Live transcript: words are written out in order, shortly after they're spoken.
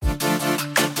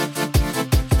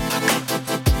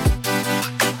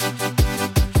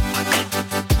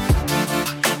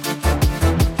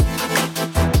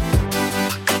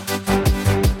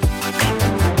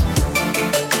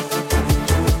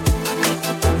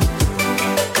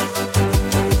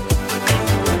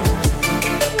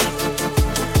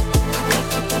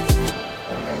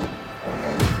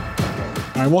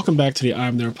and welcome back to the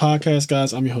I'm There podcast,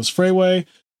 guys. I'm your host, Freeway.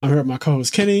 I'm here with my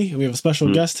co-host, Kenny, and we have a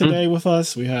special guest today with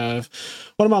us. We have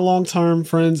one of my long-term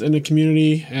friends in the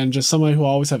community and just somebody who I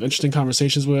always have interesting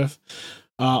conversations with.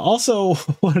 Also,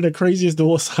 one of the craziest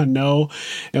duels I know,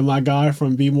 and my guy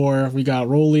from Be More. We got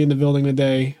Rolly in the building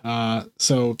today.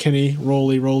 So Kenny,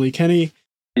 Rolly, Kenny.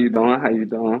 How you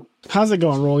doing? How's it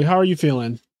going, Rolly? How are you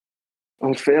feeling?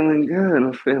 I'm feeling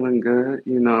good.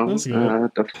 You know, that's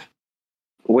good.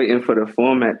 Waiting for the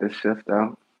format to shift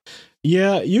out.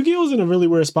 Yeah, Yu-Gi-Oh's in a really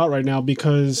weird spot right now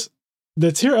because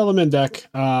the tier element deck,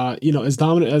 as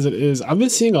dominant as it is, I've been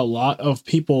seeing a lot of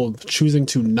people choosing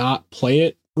to not play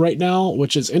it right now,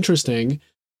 which is interesting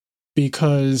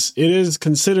because it is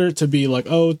considered to be like,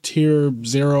 tier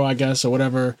 0, I guess, or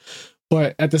whatever.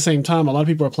 But at the same time, a lot of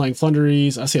people are playing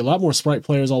Flunderies. I see a lot more Sprite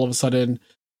players all of a sudden.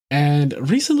 And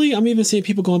recently, I'm even seeing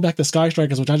people going back to Sky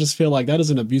Strikers, which I just feel like that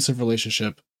is an abusive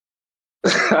relationship.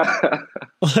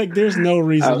 Like, there's no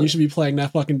reason you should be playing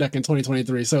that fucking deck in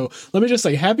 2023. So let me just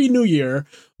say, Happy New Year,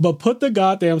 but put the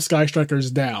goddamn Sky Strikers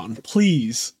down,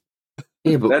 please.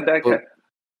 Yeah, but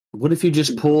what if you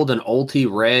just pulled an ulti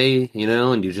Ray,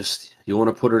 and you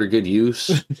want to put her to good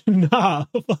use? Nah,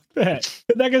 fuck that.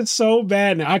 The deck is so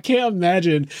bad now. I can't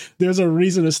imagine there's a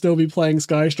reason to still be playing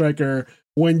Sky Striker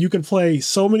when you can play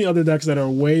so many other decks that are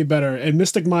way better. And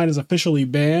Mystic Mine is officially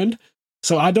banned.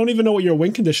 So I don't even know what your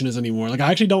win condition is anymore. Like, I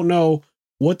actually don't know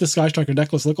what the Sky Striker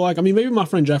deck lists look like. I mean, maybe my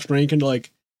friend Jeff Strain can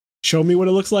show me what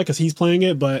it looks like because he's playing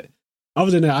it. But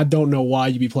other than that, I don't know why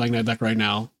you'd be playing that deck right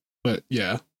now. But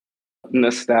yeah.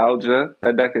 Nostalgia.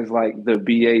 That deck is like the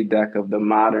BA deck of the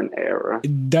modern era.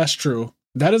 That's true.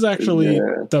 That is actually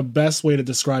the best way to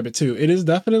describe it too. It is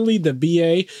definitely the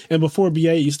BA. And before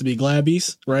BA, it used to be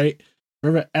Glabbies, right?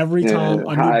 Remember every time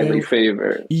a new highly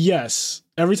favored. Yes.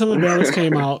 Every time the Barrels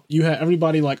came out, you had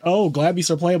everybody like, Glabbies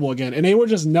are playable again. And they were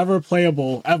just never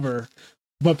playable ever.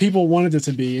 But people wanted it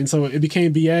to be. And so it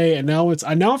became BA. And now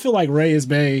I feel like Ray is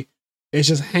Bay. It's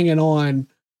just hanging on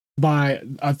by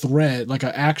a thread, like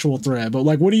an actual thread. But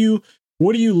what are you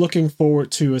looking forward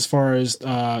to as far as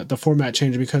the format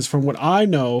changing? Because from what I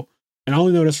know, and I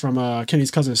only know this from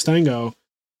Kenny's cousin Stango,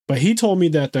 but he told me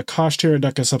that the Kashtira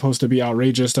deck is supposed to be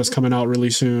outrageous. That's coming out really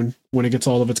soon when it gets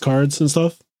all of its cards and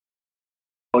stuff.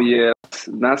 Oh yeah,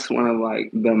 that's one of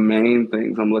the main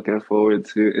things I'm looking forward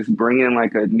to. Is bringing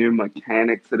a new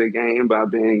mechanic to the game by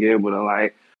being able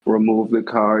to remove the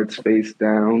cards face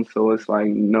down, so it's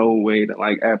no way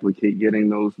to applicate getting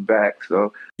those back.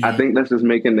 So yeah. I think that's just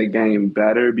making the game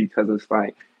better because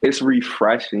it's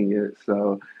refreshing it.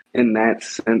 So in that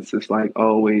sense, it's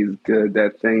always good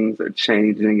that things are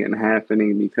changing and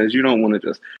happening because you don't want to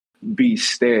just be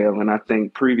stale. And I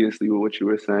think previously with what you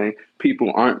were saying,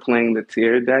 people aren't playing the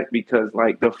tier deck because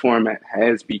the format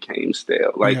has become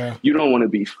stale. You don't want to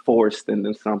be forced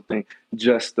into something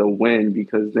just to win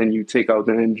because then you take out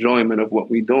the enjoyment of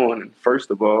what we're doing. And first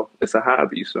of all, it's a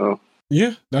hobby. So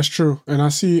yeah, that's true. And I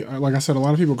see, like I said, a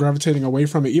lot of people gravitating away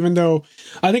from it, even though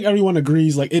I think everyone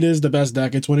agrees it is the best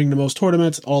deck. It's winning the most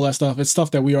tournaments, all that stuff. It's stuff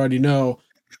that we already know.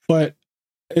 But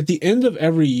at the end of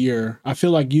every year, I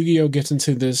feel like Yu-Gi-Oh gets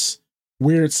into this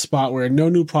weird spot where no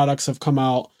new products have come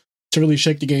out to really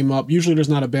shake the game up. Usually there's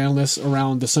not a ban list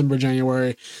around December,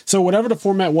 January. So whatever the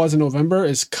format was in November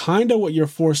is kind of what you're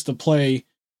forced to play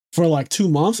for 2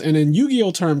 months. And in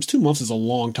Yu-Gi-Oh terms, 2 months is a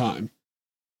long time.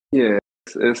 Yeah,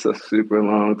 it's a super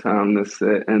long time to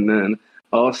sit. And then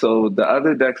also the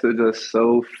other decks are just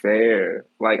so fair.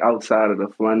 Outside of the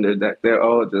Flunder deck, they're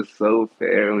all just so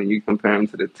fair when you compare them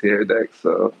to the tier deck.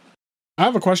 So I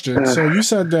have a question. So you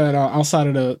said that outside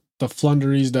of the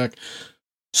Flunderies deck,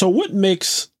 so what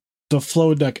makes the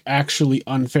Flow deck actually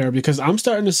unfair? Because I'm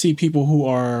starting to see people who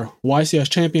are YCS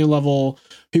champion level,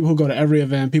 people who go to every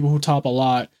event, people who top a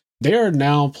lot, they are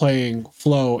now playing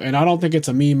Flow, and I don't think it's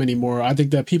a meme anymore. I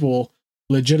think that people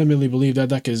legitimately believe that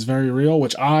deck is very real,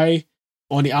 which I,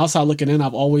 on the outside looking in,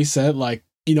 I've always said, I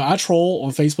troll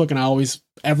on Facebook, and I always,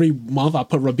 every month, I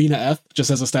put Rabina F just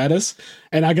as a status,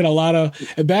 and I get a lot of,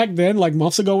 back then,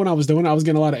 months ago when I was doing it, I was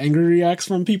getting a lot of angry reacts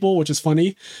from people, which is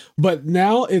funny, but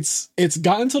now it's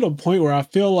gotten to the point where I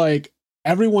feel like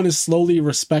everyone is slowly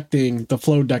respecting the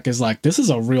Flow deck as this is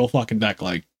a real fucking deck,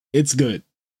 it's good.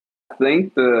 I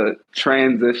think the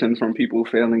transition from people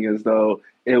feeling as though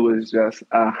it was just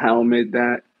a helmet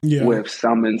deck with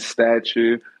summon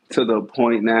statue to the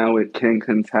point now it can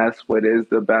contest what is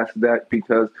the best deck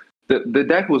because the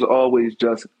deck was always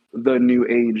just the new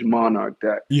age Monarch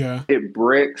deck. Yeah. It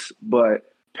bricks,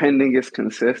 but pending its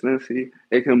consistency,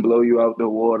 it can blow you out the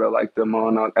water like the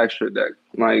Monarch extra deck,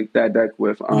 that deck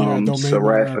with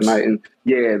Seraph and Knight. And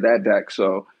that deck.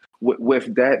 So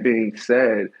with that being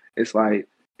said, it's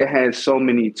it has so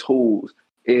many tools.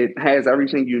 It has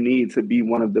everything you need to be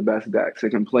one of the best decks. It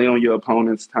can play on your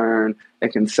opponent's turn.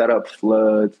 It can set up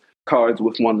floods, cards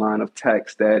with one line of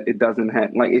text that it doesn't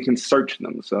have. Like, it can search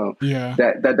them. So Yeah.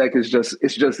 that deck is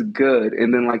just good.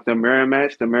 And then like the mirror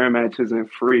match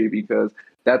isn't free because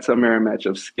that's a mirror match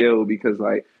of skill, because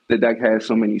like the deck has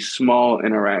so many small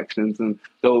interactions, and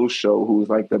those show who's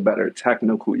like the better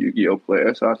technical Yu-Gi-Oh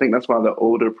player. So I think that's why the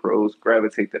older pros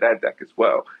gravitate to that deck as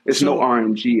well. It's no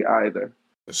RNG either.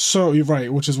 So you're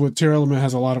right, which is what Tier Element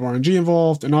has, a lot of RNG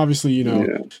involved, and obviously, you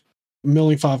know,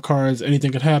 milling 5 cards,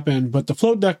 anything could happen. But the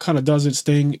float deck kind of does its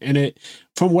thing, and it,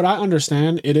 from what I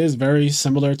understand, it is very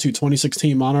similar to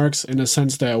 2016 Monarchs in the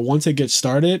sense that once it gets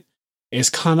started, it's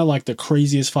kind of like the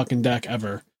craziest fucking deck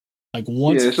ever. Like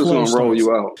once it's just gonna roll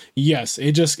you out. Yes,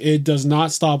 it does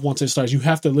not stop once it starts. You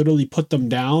have to literally put them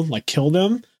down, like kill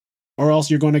them, or else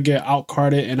you're going to get out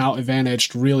carded and out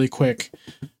advantaged really quick.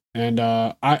 And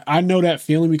I know that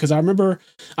feeling because I remember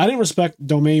I didn't respect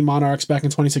Domain Monarchs back in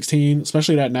 2016,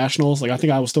 especially at Nationals. Like I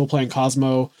think I was still playing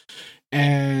Cosmo,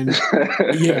 and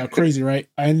yeah, crazy, right?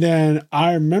 And then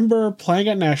I remember playing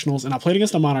at Nationals, and I played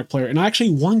against a Monarch player, and I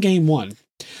actually won game 1.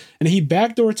 And he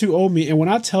backdoor 2-0'd me. And when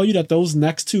I tell you that those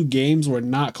next 2 games were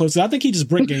not close, I think he just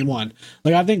bricked game 1.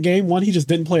 Like I think game 1 he just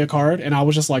didn't play a card, and I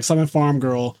was just like summon Farm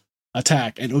Girl,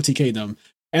 attack, and OTK them.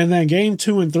 And then game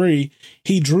 2 and 3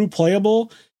 he drew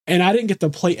playable. And I didn't get to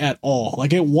play at all.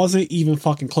 Like, it wasn't even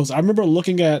fucking close. I remember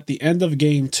looking at the end of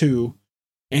game 2,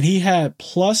 and he had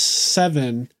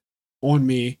 +7 on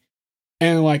me.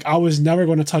 And, like, I was never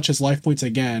going to touch his life points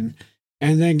again.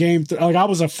 And then game 3, like, I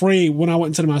was afraid when I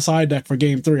went into my side deck for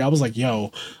game 3. I was like,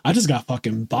 yo, I just got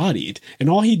fucking bodied.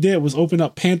 And all he did was open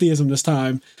up Pantheism this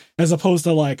time, as opposed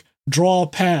to, like, draw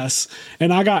pass.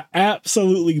 And I got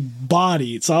absolutely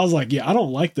bodied. So I was like, yeah, I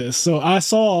don't like this. So I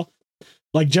saw...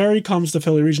 Like, Jerry comes to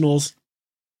Philly Regionals,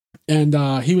 and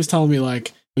he was telling me,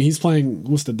 like, when he's playing,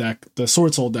 what's the deck? The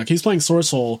Sword Soul deck. He's playing Sword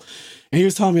Soul, and he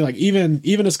was telling me, like, even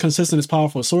as consistent as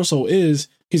powerful as Sword Soul is,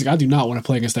 he's like, I do not want to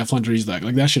play against that Flunderies deck.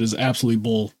 Like, that shit is absolutely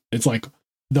bull. It's, like,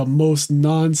 the most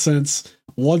nonsense.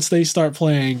 Once they start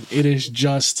playing, it is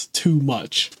just too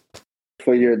much.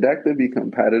 For your deck to be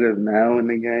competitive now in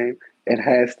the game, it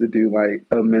has to do, like,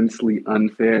 immensely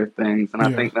unfair things. And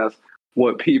I think that's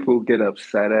what people get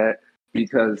upset at.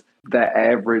 Because the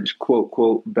average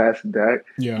quote best deck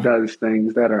does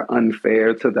things that are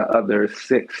unfair to the other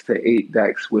 6 to 8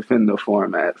 decks within the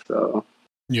format. So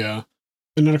yeah,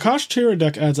 and the Akash Tira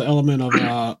deck adds an element of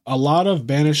a lot of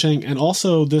banishing, and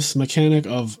also this mechanic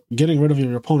of getting rid of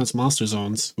your opponent's monster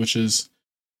zones, which is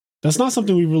that's not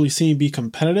something we've really seen be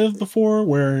competitive before.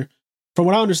 Where, from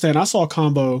what I understand, I saw a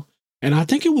combo, and I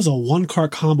think it was a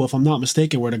 1-card combo if I'm not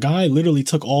mistaken, where the guy literally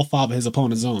took all 5 of his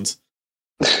opponent's zones.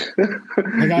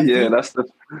 Like that's the.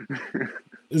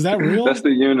 Is that real? That's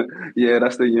the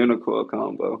Unicorn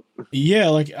combo. Yeah,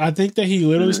 like I think that he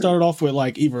literally started off with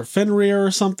like either Fenrir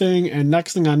or something, and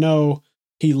next thing I know,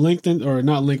 he linked in, or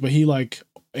not linked, but he like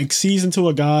exceeds into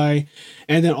a guy,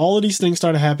 and then all of these things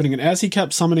started happening. And as he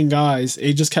kept summoning guys,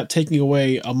 it just kept taking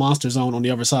away a monster zone on the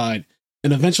other side,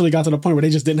 and eventually got to the point where they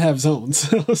just didn't have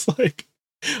zones. I was like,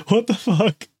 what the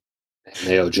fuck?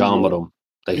 They Ojama'd him.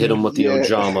 They hit him with the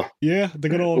Ojama. Yeah, the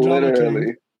good old Ojama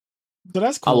King. So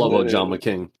that's cool. I love Ojama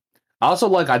King. I also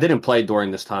like, I didn't play during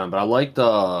this time, but I liked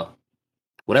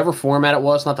whatever format it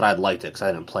was. Not that I liked it because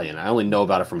I didn't play it. I only know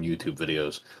about it from YouTube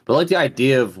videos. But I like the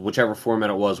idea of whichever format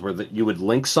it was where you would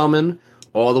link summon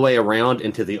all the way around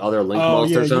into the other link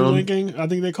monster zone. U-linking, I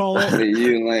think they call it. The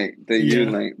U-link.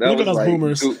 U-link. That was like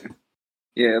boomers.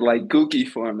 Like Gookie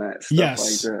format. Stuff like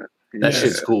that. That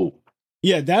shit's cool.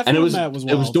 Yeah, that and format was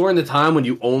wild. It was during the time when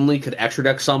you only could extra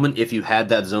deck summon if you had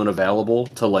that zone available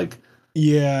to like.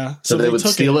 Yeah, so they would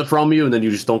steal it from you, and then you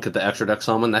just don't get the extra deck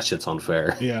summon. That shit's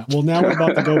unfair. Yeah, well, now we're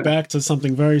about to go back to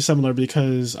something very similar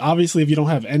because obviously, if you don't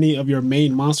have any of your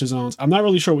main monster zones, I'm not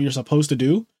really sure what you're supposed to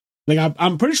do. Like,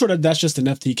 I'm pretty sure that that's just an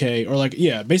FTK, or like,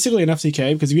 yeah, basically an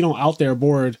FTK. Because if you don't out there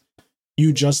board,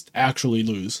 you just actually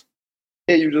lose.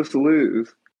 Yeah, you just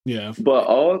lose. Yeah, but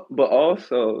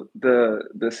also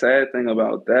the sad thing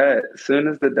about that, as soon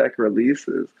as the deck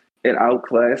releases, it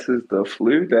outclasses the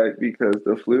Flu deck because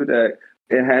the Flu deck,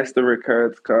 it has to recur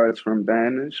its cards from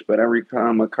banish, but every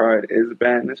time a card is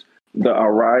banished, the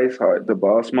Arise Heart, the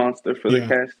boss monster for the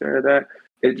caster deck,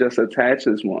 it just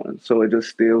attaches one, so it just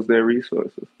steals their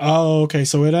resources. Oh, okay,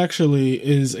 so it actually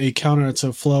is a counter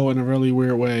to Flow in a really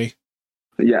weird way.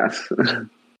 Yes.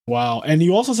 Wow. And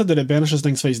you also said that it banishes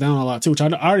things face down a lot too, which I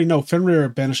already know Fenrir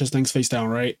banishes things face down,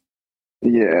 right?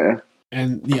 Yeah.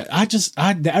 And yeah, I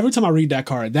every time I read that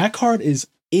card is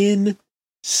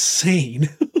insane.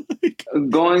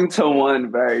 Going to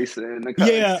one very soon. The card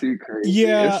is too crazy.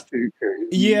 Yeah, it's too crazy.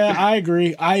 Yeah, I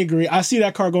agree. I see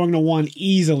that card going to one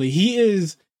easily. He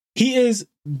is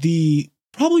the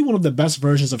probably one of the best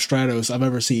versions of Stratos I've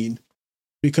ever seen,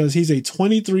 because he's a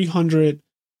 2300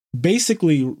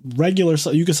 basically regular.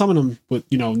 You can summon him with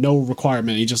no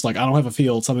requirement. He just like, I don't have a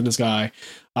field, summon this guy.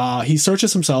 He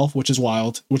searches himself, which is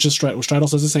wild. Which is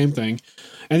Stratos does the same thing,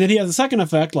 and then he has a second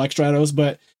effect like Stratos,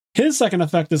 but his second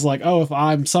effect is like, oh, if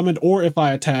I'm summoned or if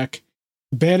I attack,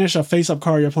 banish a face-up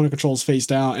card your opponent controls face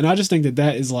down. And I just think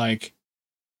that is like,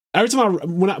 every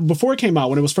time before it came out,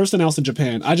 when it was first announced in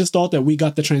Japan, I just thought that we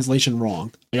got the translation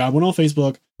wrong. Like, I went on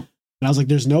Facebook and I was like,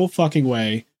 there's no fucking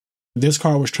way this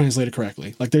card was translated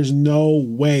correctly. Like, there's no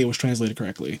way it was translated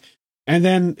correctly. And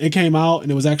then it came out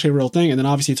and it was actually a real thing. And then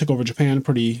obviously it took over Japan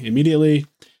pretty immediately.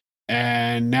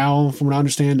 And now, from what I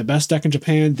understand, the best deck in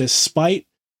Japan, despite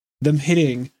them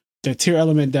hitting the Tier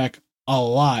Element deck a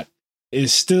lot,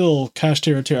 is still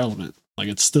Kashtira Tier Element. Like,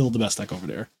 it's still the best deck over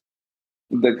there.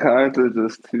 The cards are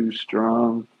just too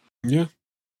strong. Yeah.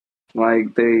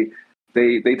 Like, they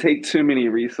take too many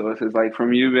resources. Like,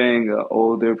 from you being an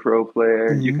older pro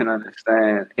player, you can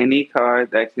understand any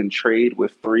card that can trade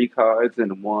with 3 cards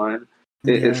in one,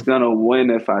 it's going to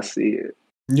win if I see it.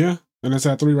 Yeah, and it's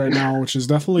at 3 right now, which is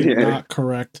definitely not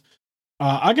correct.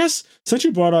 I guess, since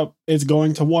you brought up it's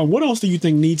going to 1, what else do you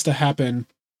think needs to happen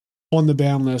on the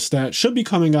ban list that should be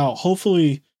coming out?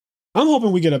 Hopefully, I'm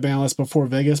hoping we get a ban list before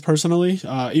Vegas, personally,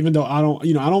 even though I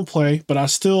don't play, but I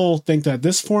still think that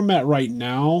this format right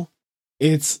now,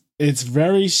 it's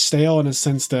very stale in a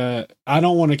sense that I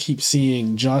don't want to keep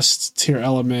seeing just Tier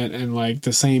Element and like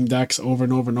the same decks over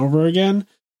and over and over again.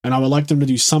 And I would like them to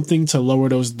do something to lower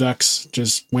those decks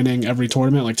just winning every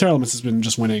tournament. Like, Tier Elements has been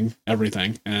just winning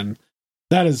everything, and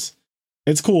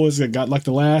it's cool. It got like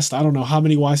the last, I don't know how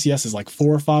many YCSs, like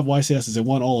 4 or 5 YCSs. It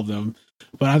won all of them.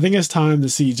 But I think it's time to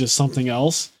see just something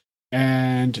else.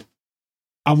 And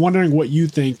I'm wondering what you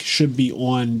think should be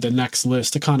on the next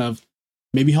list to kind of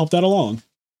maybe help that along.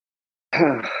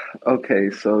 Okay,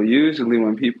 so usually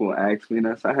when people ask me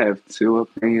this, I have 2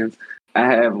 opinions. I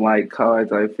have like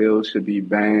cards I feel should be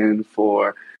banned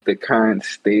for the current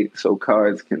state so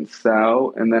cards can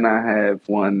sell. And then I have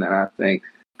one that I think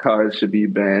cards should be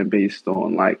banned based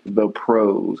on like the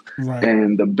pros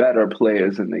and the better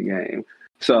players in the game.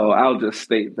 So I'll just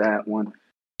state that one.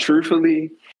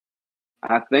 Truthfully,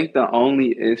 I think the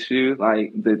only issue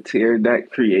like the tier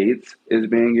deck creates is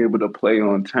being able to play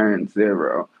on turn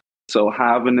 0. So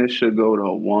having it should go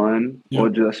to 1 or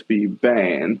just be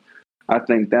banned. I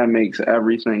think that makes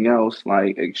everything else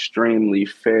like extremely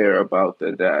fair about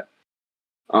the deck.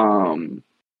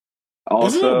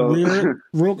 Also, isn't it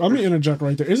weird? Let me interject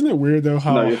right there. Isn't it weird though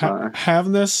how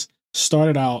Havness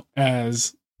started out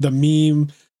as the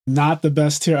meme, not the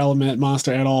best Tier Element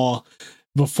monster at all?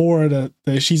 Before the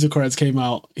Shizu cards came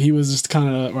out, he was just kind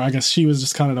of, or I guess she was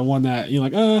just kind of the one that you're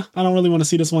like, I don't really want to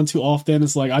see this one too often.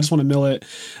 It's like, I just want to mill it,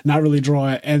 not really draw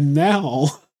it. And now,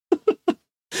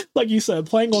 like you said,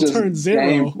 playing on turn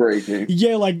 0.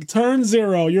 Yeah, like turn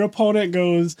 0, your opponent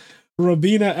goes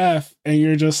Rabina F, and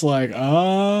you're just like,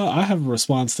 I have a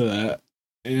response to that.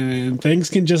 And things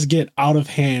can just get out of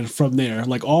hand from there.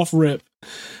 Like off rip,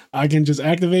 I can just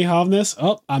activate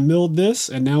Havness. I milled this,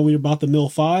 and now we're about to mill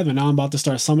 5, and now I'm about to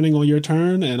start summoning on your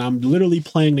turn, and I'm literally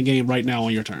playing the game right now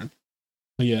on your turn.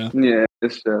 Yeah,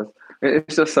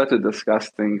 it's just such a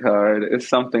disgusting card. It's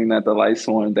something that the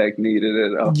Lightsworn deck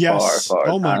needed far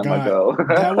time ago.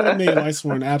 That would have made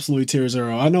Lightsworn absolutely Tier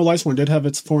 0. I know Lightsworn did have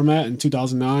its format in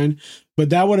 2009, but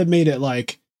that would have made it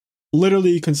like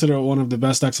literally considered one of the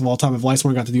best decks of all time if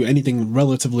Lightsworn got to do anything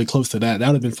relatively close to that. That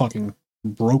would have been fucking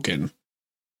broken.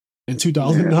 In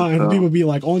 2009, people would be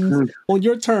like, on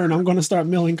your turn, I'm going to start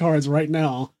milling cards right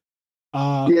now.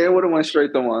 It would have went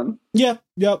straight to 1.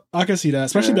 Yep, I can see that,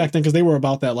 especially back then, because they were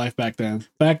about that life back then.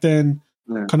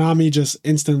 Konami just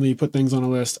instantly put things on a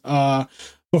list.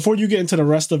 Before you get into the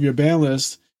rest of your ban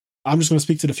list, I'm just going to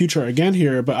speak to the future again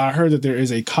here, but I heard that there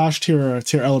is a Kashtira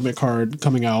Tier Element card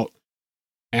coming out,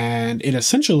 and it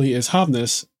essentially is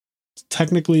Havness.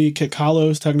 Technically Kit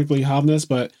Kalos, technically Havness,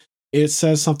 but it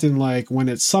says something like when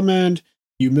it's summoned,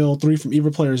 you mill 3 from either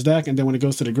player's deck, and then when it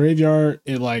goes to the graveyard,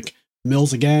 it like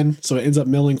mills again. So it ends up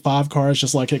milling 5 cards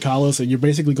just like Kit Kalos, and you're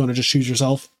basically going to just choose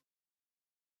yourself.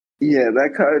 Yeah,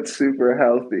 that card's super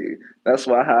healthy. That's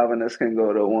why Havness can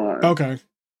go to 1. Okay.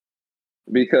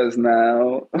 Because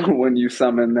now, when you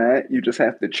summon that, you just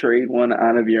have to trade 1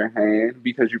 out of your hand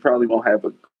because you probably won't have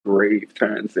a grave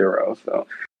turn 0. So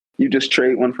you just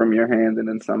trade 1 from your hand and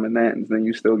then summon that, and then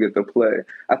you still get to play.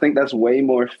 I think that's way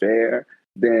more fair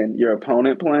than your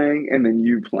opponent playing and then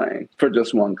you playing for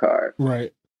just one card.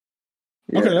 Right.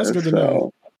 Yeah, okay, that's good to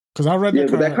know. Because I read yeah,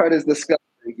 that but card. that card is disgusting.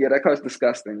 Yeah, that card's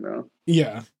disgusting though.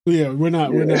 Yeah. We're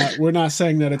not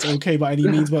saying that it's okay by any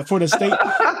means, but for the state,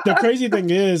 the crazy thing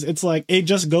is, it's like it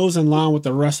just goes in line with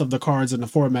the rest of the cards in the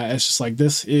format. It's just like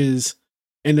this is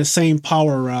in the same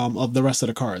power realm of the rest of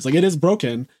the cards. Like it is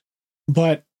broken,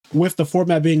 but with the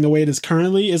format being the way it is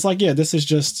currently, it's like, yeah, this is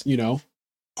just,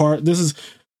 this is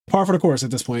par for the course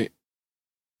at this point.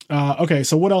 Okay,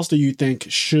 so what else do you think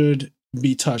should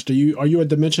be touched? Are you a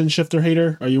Dimension Shifter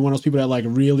hater? Are you one of those people that like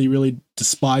really, really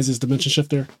despises Dimension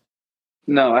Shifter?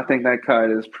 No, I think that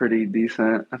card is pretty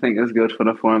decent. I think it's good for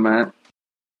the format.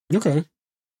 Okay.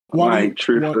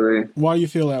 Truthfully. Why do you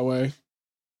feel that way?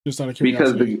 Just out of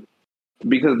curiosity.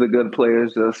 Because the good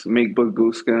players just make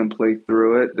Baguska and play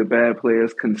through it. The bad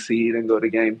players concede and go to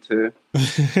game 2.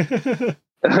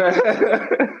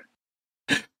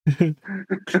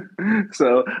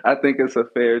 So I think it's a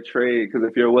fair trade because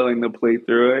if you're willing to play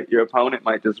through it, your opponent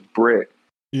might just brick.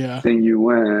 Yeah. Then you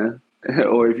win.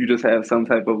 Or if you just have some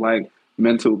type of like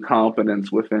mental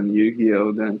confidence within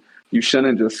Yu-Gi-Oh, then you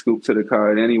shouldn't just scoop to the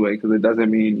card anyway because it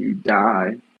doesn't mean you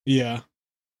die. Yeah.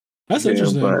 That's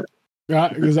interesting.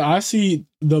 Because I see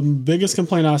the biggest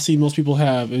complaint I see most people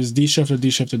have is D-Shifter.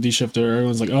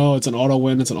 Everyone's like, oh, it's an auto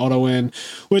win,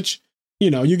 which,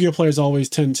 Yu-Gi-Oh players always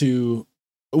tend to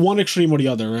one extreme or the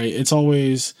other, right? It's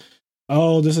always,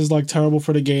 oh, this is like terrible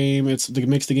for the game. It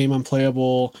makes the game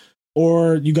unplayable.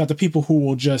 Or you got the people who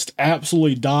will just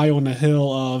absolutely die on the hill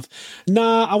of,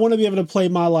 nah, I want to be able to play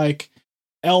my like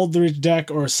Eldritch deck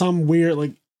or some weird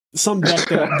like some deck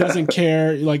that doesn't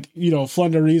care, like,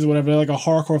 Flunderies or whatever. They're like a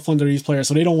hardcore Flunderies player,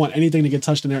 so they don't want anything to get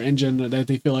touched in their engine that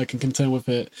they feel like can contend with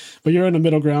it. But you're in the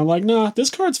middle ground, like, nah, this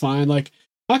card's fine. Like,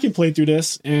 I can play through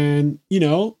this, and,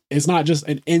 it's not just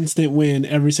an instant win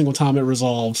every single time it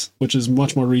resolves, which is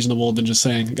much more reasonable than just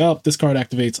saying, oh, this card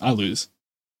activates, I lose.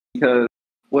 Because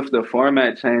with the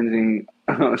format changing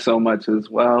so much as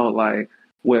well, like,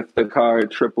 with the card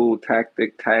Triple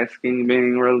Tactic Tasking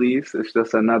being released, it's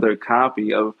just another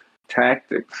copy of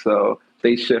Tactics. So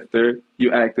they shifter,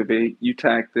 you activate, you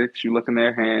Tactics, you look in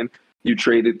their hand, you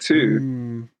trade it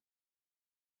too.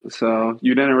 So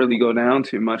you didn't really go down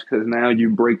too much because now you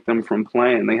break them from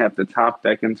playing. They have to top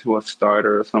deck into a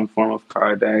starter or some form of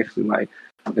card to actually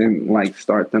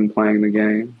start them playing the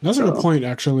game. That's a good point,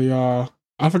 actually. I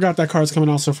forgot that card's coming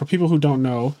out. So for people who don't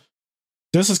know,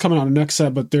 this is coming out the next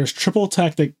set, but there's Triple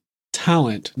Tactic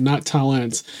Talent, not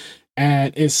Talents.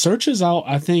 And it searches out,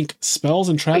 I think, spells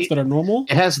and traps that are normal.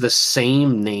 It has the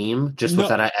same name, just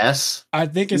without an S. I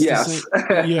think it's the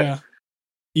same. Yeah.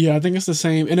 Yeah, I think it's the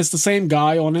same. And it's the same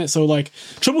guy on it. So, like,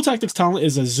 Triple Tactics Talent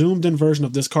is a zoomed-in version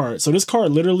of this card. So this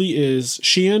card literally is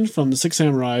Xian from the Six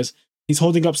Samurais. He's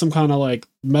holding up some kind of, like,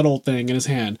 metal thing in his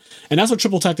hand. And that's what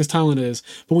Triple Tactics Talent is.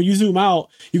 But when you zoom out,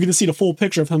 you get to see the full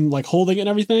picture of him, like, holding it and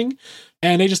everything.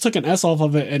 And they just took an S off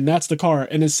of it, and that's the card.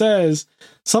 And it says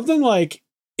something like,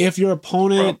 if your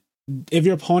opponent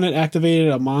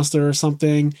activated a monster or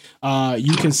something,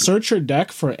 you can search your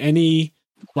deck for any,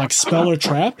 like, spell or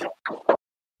trap.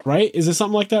 Right? Is it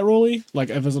something like that, Rolly? Like,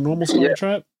 if it's a normal spell or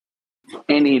trap?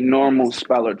 Any normal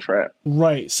spell or trap.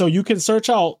 Right. So you can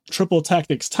search out Triple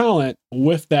Tactics Talent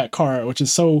with that card, which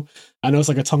is so... I know it's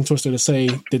like a tongue twister to say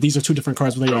that these are two different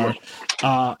cards, but they are.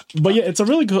 But yeah, it's a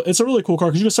really cool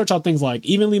card because you can search out things like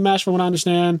Evenly Matched, from what I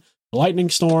understand,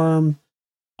 Lightning Storm,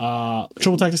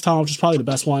 Triple Tactics Talent, which is probably the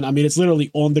best one. I mean, it's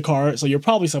literally on the card, so you're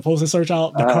probably supposed to search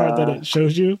out the card that it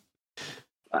shows you.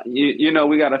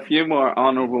 We got a few more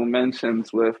honorable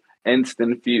mentions with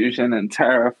Instant Fusion and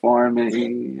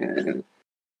Terraforming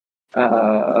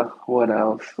and what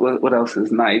else? What else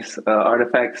is nice?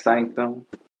 Artifact Sanctum.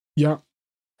 Yeah.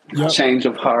 Change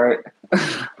of Heart.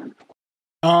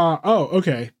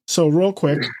 Okay. So real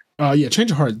quick,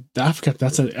 Change of Heart. I forgot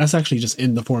that's actually just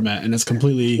in the format, and it's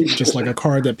completely just like a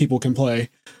card that people can play.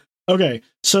 Okay,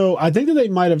 so I think that they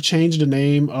might have changed the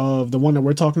name of the one that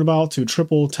we're talking about to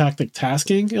Triple Tactic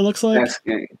Tasking, it looks like.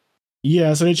 Tasking.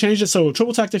 Yeah, so they changed it. So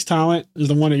Triple Tactics Talent is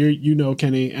the one that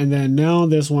Kenny. And then now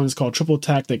this one is called Triple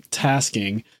Tactic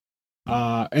Tasking.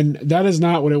 And that is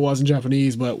not what it was in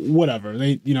Japanese, but whatever.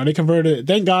 They converted it.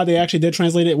 Thank God they actually did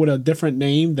translate it with a different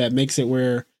name that makes it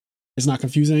where it's not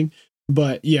confusing.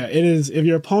 But yeah, it is. If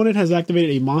your opponent has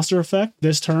activated a monster effect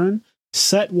this turn,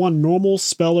 set one normal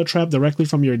spell or trap directly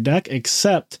from your deck,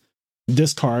 except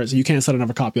this card. So you can't set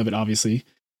another copy of it, obviously.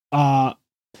 And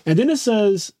then it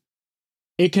says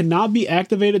it cannot be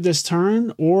activated this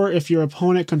turn, or if your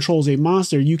opponent controls a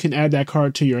monster, you can add that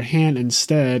card to your hand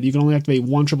instead. You can only activate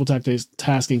one Triple Tactic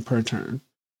Tasking per turn.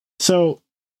 So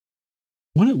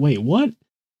What?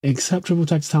 Except triple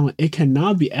text talent, it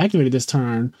cannot be activated this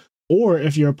turn, or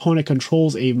if your opponent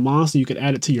controls a monster, you can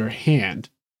add it to your hand.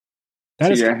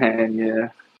 That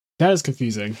is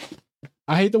confusing.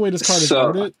 I hate the way this card is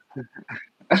worded.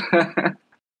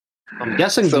 I'm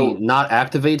guessing the not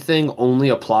activate thing only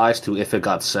applies to if it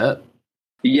got set.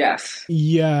 Yes.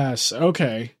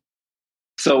 Okay.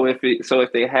 So if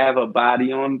they have a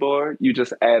body on board, you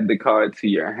just add the card to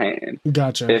your hand.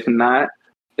 Gotcha.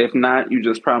 If not, you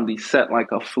just probably set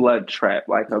like a flood trap,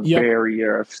 like a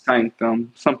barrier, a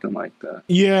sanctum, something like that.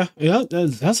 Yeah,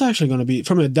 that's actually going to be,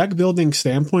 from a deck building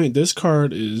standpoint, this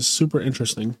card is super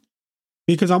interesting.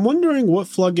 Because I'm wondering what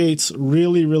floodgates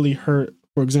really, really hurt.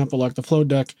 For example, like the flow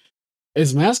deck.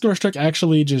 Is Mask Restrict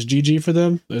actually just GG for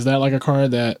them? Is that like a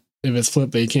card that if it's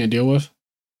flipped, they can't deal with?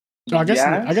 Oh, I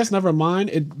guess never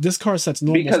mind. This card sets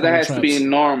normal because it has to be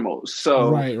normal. So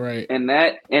right. In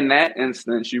that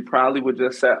instance, you probably would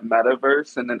just set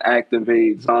Metaverse and then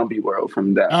activate Zombie World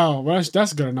from that. Oh, well,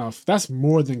 that's good enough. That's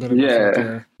more than good enough. Right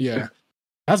there. Yeah,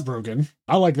 that's broken.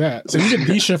 I like that. So you can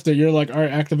D-shift it. You're like, all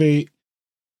right, activate,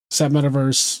 set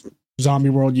Metaverse, Zombie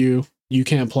World. You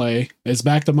can't play. It's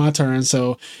back to my turn.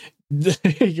 So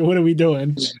what are we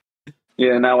doing?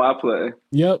 Yeah, now I play.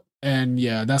 Yep. And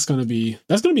yeah, that's gonna be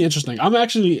interesting. I'm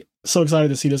actually so excited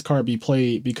to see this card be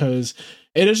played because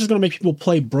it is just gonna make people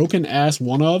play broken ass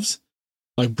one-ofs,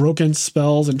 like broken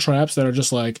spells and traps that are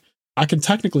just like, I can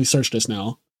technically search this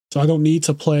now. So I don't need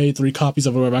to play 3 copies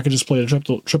of it. I can just play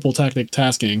the triple tactic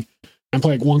tasking and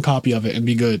play like 1 copy of it and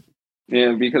be good.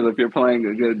 Yeah, because if you're playing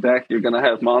a good deck, you're gonna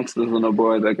have monsters on the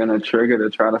board that are gonna trigger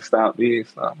to try to stop these.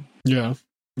 So. Yeah.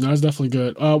 No, that's definitely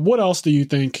good. What else do you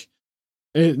think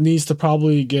it needs to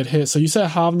probably get hit? So you said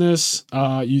Havness.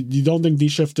 You don't think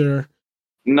D-Shifter?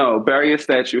 No, Barrier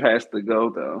Statue has to go,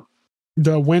 though.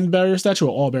 The Wind Barrier Statue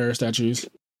or all Barrier Statues?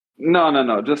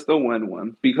 No. Just the Wind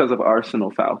one because of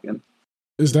Arsenal Falcon.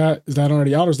 Is that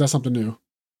already out or is that something new?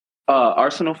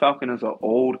 Arsenal Falcon is an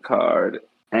old card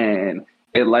and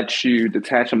it lets you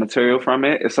detach a material from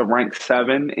it. It's a rank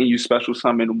 7 and you special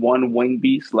summon 1 Wing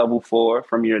Beast level 4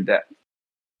 from your deck.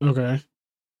 Okay.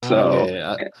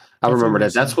 So I remember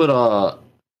that. That's what I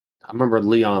remember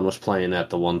Leon was playing at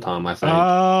the one time, I think.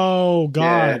 Oh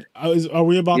God. Yeah. Are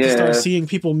we about to start seeing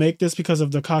people make this because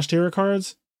of the Kashtira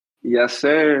cards? Yes,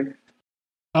 sir.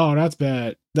 Oh, that's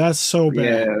bad. That's so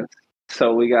bad. Yeah.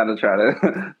 So we gotta try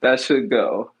to that should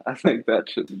go. I think that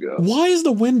should go. Why is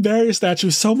the Wind Barrier Statue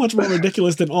so much more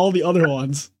ridiculous than all the other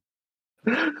ones?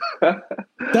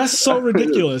 That's so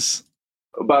ridiculous.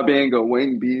 By being a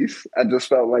Wing Beast, I just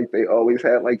felt like they always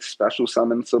had like special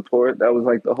summon support. That was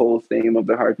like the whole theme of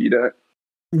the Harpy deck.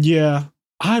 Yeah.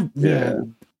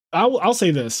 I'll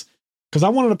say this because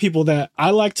I'm one of the people that I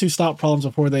like to stop problems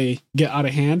before they get out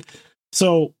of hand.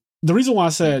 So the reason why I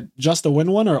said just the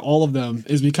Wind one or all of them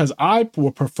is because I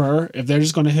would prefer, if they're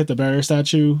just going to hit the Barrier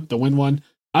Statue, the Wind one,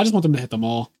 I just want them to hit them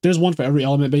all. There's one for every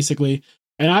element basically.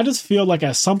 And I just feel like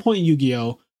at some point in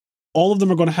Yu-Gi-Oh, all of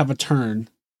them are going to have a turn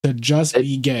to just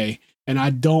be gay, and I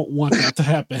don't want that to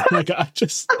happen. Like I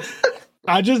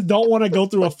just don't want to go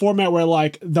through a format where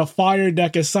like the fire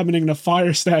deck is summoning the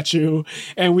fire statue,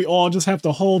 and we all just have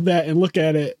to hold that and look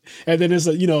at it, and then it's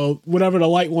whatever the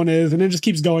light one is, and it just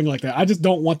keeps going like that. I just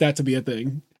don't want that to be a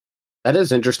thing. That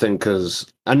is interesting because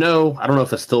I don't know if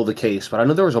that's still the case, but I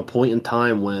know there was a point in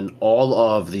time when all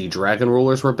of the Dragon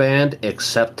Rulers were banned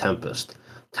except Tempest.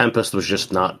 Tempest was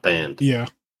just not banned. Yeah,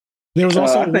 there was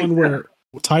also one where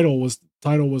Title was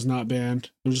not banned.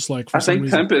 It was just like I think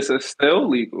Tempest is still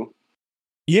legal.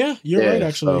 Yeah, you're right.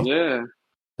 Actually, so, yeah,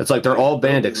 it's like they're all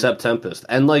banned except Tempest,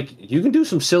 and like you can do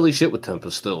some silly shit with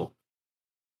Tempest still.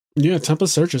 Yeah,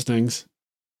 Tempest searches things,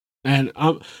 and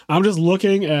I'm just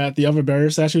looking at the other barrier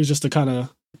statues just to kind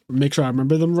of make sure I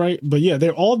remember them right. But yeah,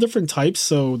 they're all different types.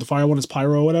 So the fire one is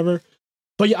Pyro or whatever.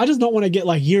 But yeah, I just don't want to get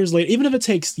like years later, even if it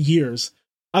takes years.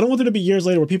 I don't want there to be years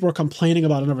later where people are complaining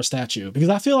about another statue because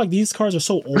I feel like these cards are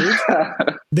so old.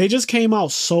 They just came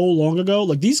out so long ago.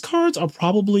 Like these cards are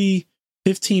probably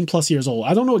 15 plus years old.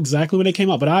 I don't know exactly when they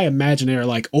came out, but I imagine they're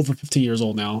like over 15 years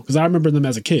old now because I remember them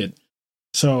as a kid.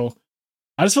 So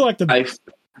I just feel like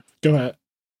go ahead.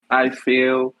 I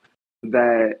feel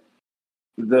that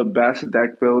the best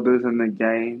deck builders in the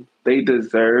game, they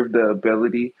deserve the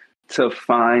ability to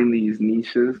find these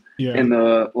niches and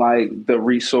the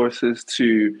resources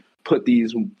to put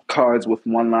these cards with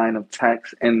 1 line of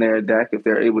text in their deck if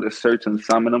they're able to search and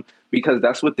summon them, because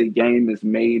that's what the game is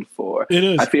made for. It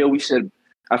is. I feel we should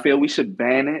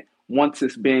ban it once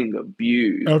it's being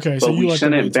abused. Okay, but we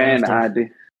shouldn't ban the idea.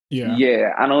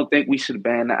 Yeah, I don't think we should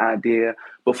ban the idea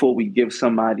before we give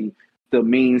somebody the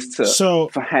means to So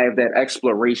have that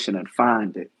exploration and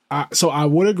find it. So I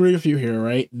would agree with you here,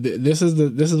 right? This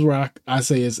is where I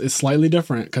say it's slightly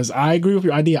different, because I agree with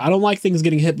your idea. I don't like things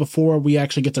getting hit before we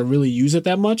actually get to really use it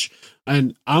that much,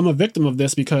 and I'm a victim of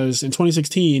this because in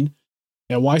 2016,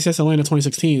 at YCS Atlanta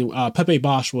 2016, Pepe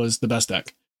Bosch was the best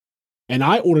deck, and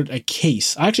I ordered a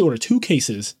case. I actually ordered 2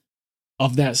 cases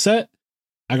of that set.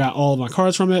 I got all of my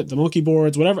cards from it, the monkey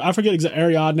boards, whatever. I forget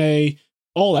Ariadne,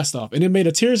 all that stuff, and it made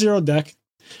a tier 0 deck.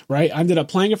 Right, I ended up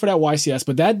playing it for that YCS,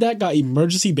 but that deck got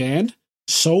emergency banned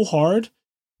so hard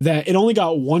that it only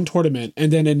got 1 tournament,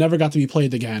 and then it never got to be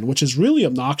played again, which is really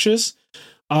obnoxious.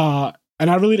 And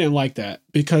I really didn't like that,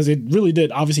 because it really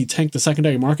did obviously tank the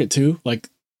secondary market too. Like,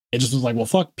 it just was like, well,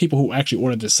 fuck people who actually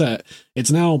ordered this set.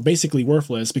 It's now basically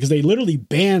worthless because they literally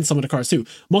banned some of the cards too.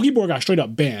 Monkey Board got straight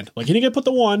up banned. Like, he didn't get put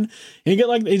the 1. He didn't get,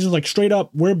 like, they just like straight up,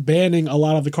 we're banning a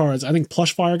lot of the cards. I think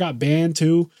Plush Fire got banned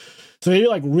too. So they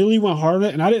like really went hard on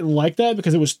it, and I didn't like that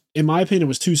because it was, in my opinion, it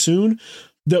was too soon.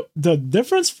 The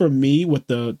difference for me with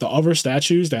the other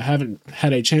statues that haven't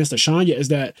had a chance to shine yet is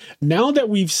that now that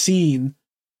we've seen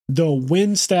the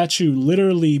Wind statue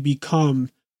literally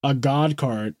become a god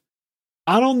card,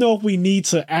 I don't know if we need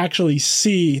to actually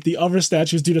see the other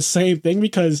statues do the same thing,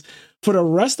 because for the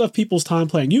rest of people's time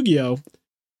playing Yu-Gi-Oh!,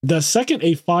 the second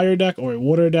a fire deck or a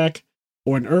water deck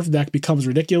or an earth deck becomes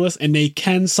ridiculous and they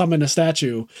can summon a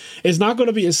statue, it's not going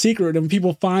to be a secret when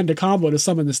people find a combo to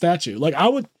summon the statue. Like, I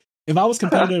would, if I was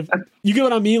competitive, you get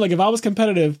what I mean? Like, if I was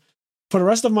competitive for the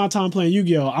rest of my time playing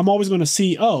Yu-Gi-Oh!, I'm always going to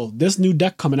see, oh, this new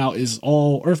deck coming out is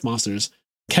all earth monsters.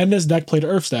 Can this deck play the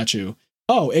earth statue?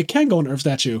 Oh, it can go an earth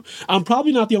statue. I'm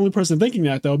probably not the only person thinking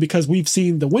that, though, because we've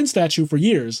seen the Wind statue for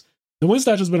years. The Wind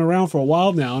statue's been around for a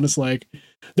while now, and it's like,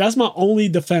 that's my only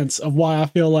defense of why I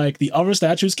feel like the other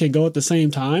statues can go at the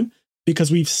same time, because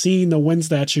we've seen the Wind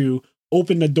statue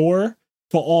open the door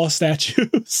for all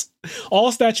statues.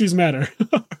 All statues matter.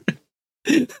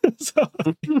 So,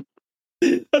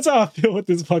 that's how I feel with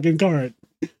this fucking card.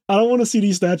 I don't want to see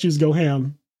these statues go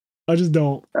ham. I just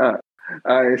don't. All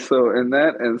right, so in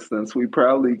that instance, we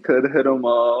probably could hit them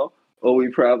all, or we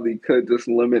probably could just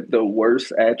limit the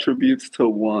worst attributes to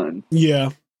 1. Yeah.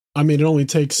 I mean, it only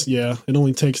takes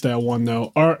that 1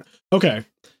 though. Okay.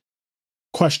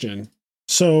 Question.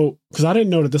 So, because I didn't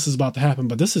know that this is about to happen,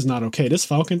 but this is not okay. This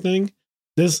Falcon thing,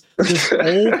 this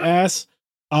old ass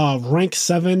rank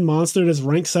 7 monster, this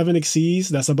rank 7 Xyz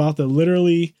that's about to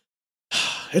literally,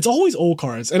 it's always old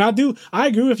cards. And I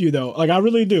agree with you though. Like, I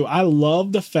really do. I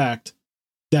love the fact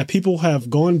that people have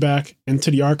gone back into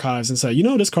the archives and said,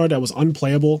 this card that was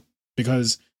unplayable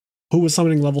because who was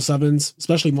summoning level 7s,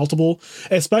 especially multiple,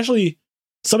 especially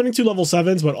summoning 2 level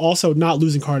 7s, but also not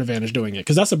losing card advantage doing it.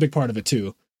 Because that's a big part of it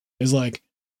too. Is like,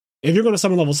 if you're going to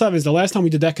summon level 7s, the last time we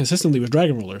did that consistently was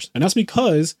Dragon Rulers. And that's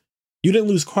because you didn't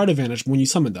lose card advantage when you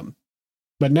summoned them.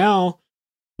 But now,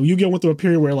 you went through a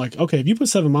period where, like, okay, if you put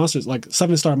 7 monsters, like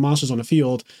 7-star monsters on the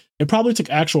field, it probably took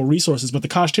actual resources, but the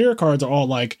Kashtira cards are all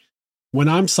like, when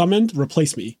I'm summoned,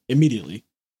 replace me immediately.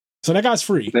 So that guy's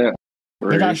free. Yeah,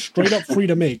 that guy's straight up free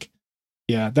to make.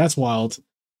 Yeah, that's wild.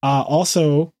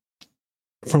 Also,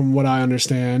 from what I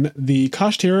understand, the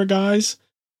Kashtira guys,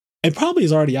 it probably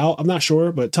is already out. I'm not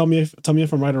sure, but tell me if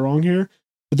I'm right or wrong here.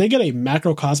 But they get a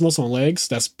Macrocosmos on legs.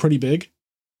 That's pretty big.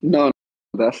 No,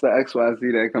 that's the XYZ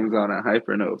that comes out in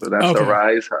Hypernova. That's the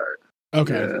Rise Heart.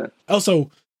 Okay. Yeah.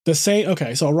 Also, the same.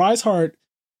 Okay, so a Rise Heart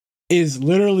is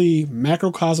literally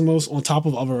Macrocosmos on top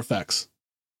of other effects.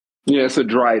 Yeah, it's a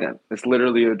Dryden. It's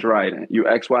literally a Dryden. You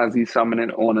XYZ summon it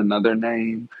on another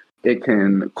name. It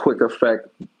can quick effect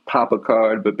pop a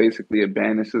card, but basically it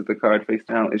banishes the card face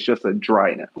down. It's just a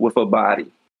Dryden with a body.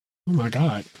 Oh my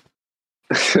god.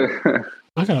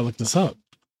 I gotta look this up.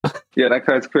 Yeah, that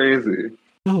card's crazy.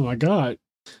 Oh my god.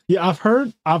 Yeah, I've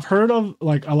heard of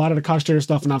like a lot of the Kashtira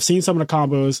stuff, and I've seen some of the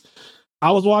combos.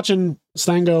 I was watching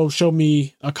Stango show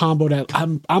me a combo that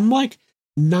I'm like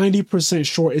 90%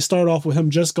 sure it started off with him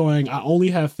just going, I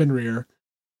only have Fenrir.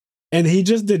 And he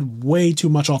just did way too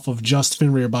much off of just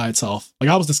Fenrir by itself. Like,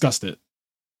 I was disgusted.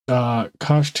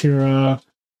 Kashtira,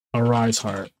 a Rise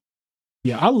Heart.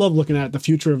 Yeah, I love looking at the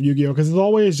future of Yu-Gi-Oh! Because it's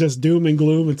always just doom and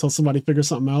gloom until somebody figures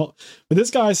something out. But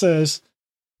this guy says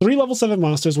 3 level 7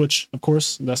 monsters, which, of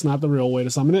course, that's not the real way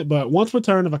to summon it. But once per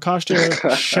turn, if a Kashtira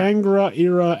Shangra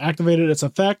era activated its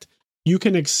effect, you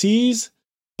can exceed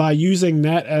by using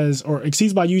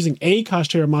a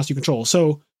Kashtira monster you control.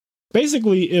 So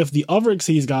basically, if the other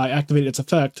Xyz guy activated its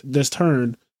effect this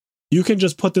turn, you can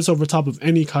just put this over top of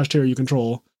any Kashtira you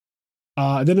control.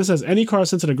 Then it says any card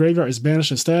sent to the graveyard is banished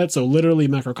instead. So literally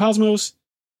Macrocosmos.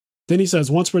 Then he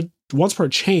says once per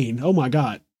chain. Oh my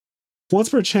god. Once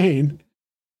per chain,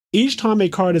 Each time a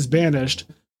card is banished,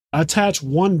 attach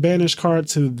one banished card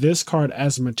to this card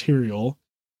as material.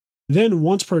 Then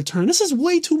once per turn, this is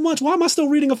way too much. Why am I still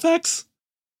reading effects?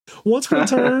 Once per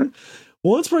turn,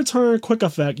 quick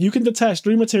effect. You can detach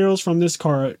 3 materials from this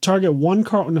card. Target one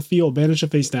card on the field, banish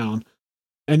it face down.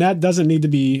 And that doesn't need to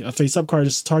be a face-up card.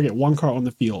 Just target one card on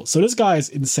the field. So this guy is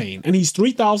insane. And he's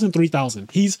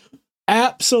 3,000. He's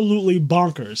absolutely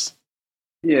bonkers.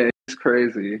 Yeah, he's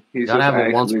crazy. He's gotta have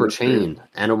a once per chain,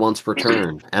 and a once per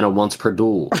turn, and a once per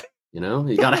duel. You know,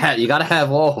 you gotta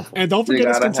have all of them. And don't forget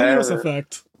his continuous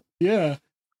effect. Yeah.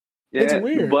 It's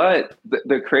weird. But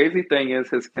the crazy thing is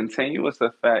his continuous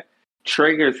effect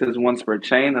triggers his once per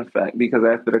chain effect, because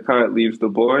after the card leaves the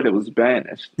board, it was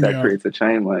banished. That creates a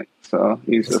chain link. So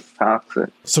he's just toxic.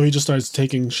 So he just starts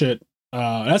taking shit.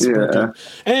 That's broken.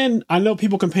 And I know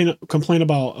people complain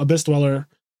about Abyss Dweller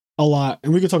a lot,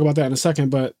 and we can talk about that in a second,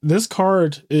 but this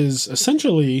card is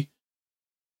essentially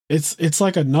it's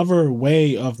like another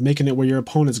way of making it where your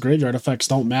opponent's graveyard effects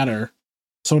don't matter.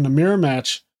 So in the mirror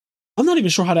match, I'm not even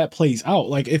sure how that plays out.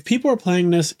 Like, if people are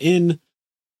playing this in,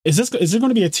 is there going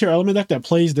to be a tier element deck that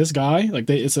plays this guy? Like,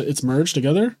 it's merged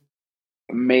together?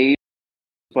 Maybe,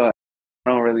 but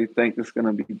I don't really think it's going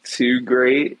to be too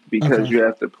great, because you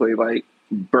have to play like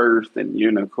Birth and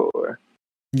Unicore.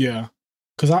 Yeah,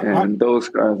 and those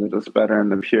cards are just better in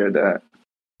the pure deck.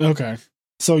 Okay,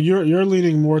 so you're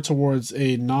leaning more towards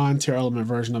a non-tier element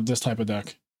version of this type of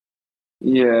deck.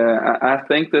 Yeah, I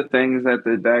think the things that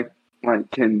the deck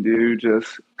can do,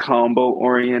 just combo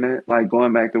oriented, like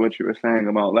going back to what you were saying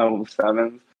about level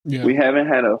 7s. Yeah. We haven't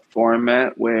had a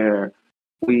format where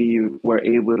we were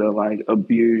able to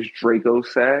abuse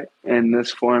Dracosac, and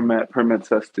this format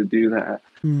permits us to do that.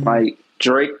 Like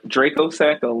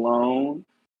Dracosac alone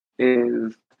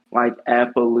is like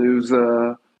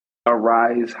Appaloosa,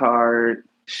 Arise Heart,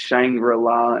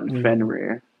 Shangri-La, and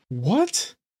Fenrir.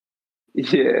 What?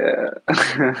 Yeah.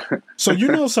 So you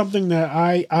know something that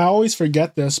I always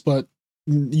forget this, but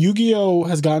Yu-Gi-Oh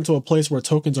has gotten to a place where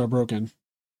tokens are broken.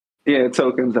 Yeah,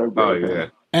 tokens are broken. Oh yeah.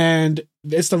 And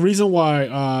it's the reason why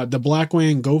the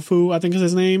Blackwing Gofu, I think is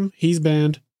his name, he's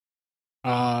banned.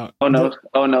 Yes,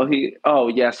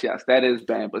 that is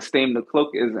banned, but Steam the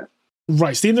Cloak isn't.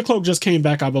 Right, Steam the Cloak just came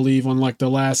back, I believe, on the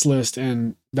last list,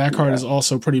 and that card is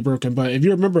also pretty broken. But if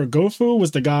you remember, Gofu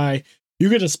was the guy. You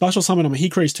get a special summon him, and he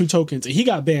creates 2 tokens, and he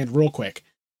got banned real quick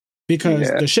because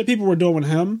the shit people were doing with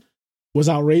him was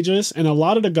outrageous, and a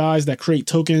lot of the guys that create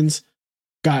tokens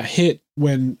got hit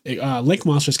when Link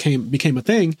Monsters became a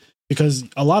thing, because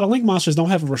a lot of Link Monsters don't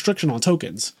have a restriction on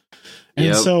tokens.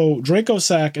 And so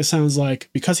Dracosac, it sounds like,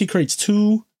 because he creates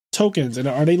 2 tokens, and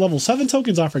are they level 7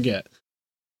 tokens? I forget.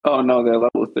 Oh, no, they're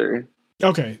level 3.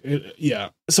 Okay, yeah.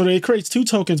 So they creates 2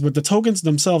 tokens, but the tokens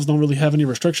themselves don't really have any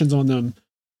restrictions on them.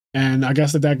 And I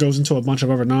guess that goes into a bunch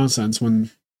of other nonsense when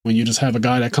you just have a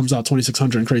guy that comes out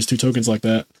 2,600 and creates 2 tokens like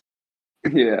that.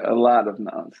 Yeah, a lot of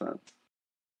nonsense.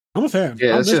 I'm a fan.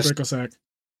 Yeah, that's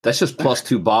just plus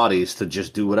 2 bodies to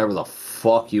just do whatever the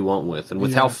fuck you want with. And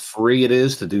with how free it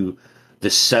is to do the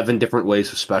 7 different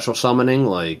ways of special summoning,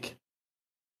 you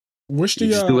just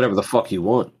do whatever the fuck you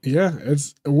want. Yeah,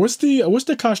 what's the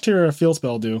Kashtira field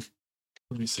spell do?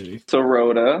 Let me see.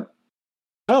 Sorota.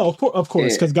 Oh, of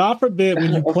course, because God forbid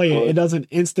when you play it doesn't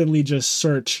instantly just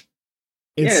search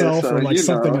itself or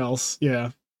something else. Yeah,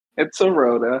 it's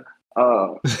Sorota.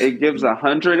 It gives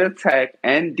 100 attack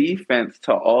and defense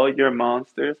to all your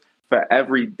monsters for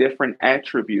every different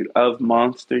attribute of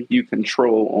monster you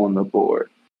control on the board.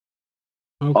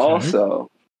 Okay. Also,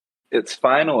 its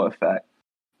final effect: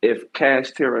 if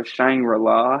Kashtira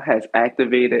Shangri-La has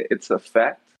activated its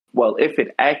effect, if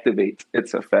it activates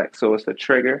its effect, so it's a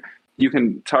trigger, you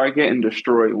can target and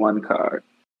destroy 1 card.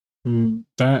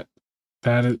 That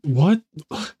is what?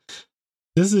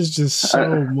 This is just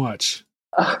so much.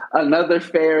 Another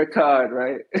fair card,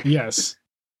 right? Yes.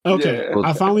 Okay,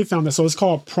 I finally found this. So it's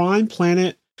called Prime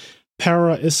Planet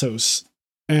Para Issos.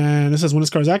 And it says when this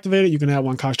card is activated, you can add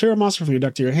 1 Kashtira monster from your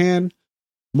deck to your hand.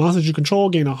 Monsters you control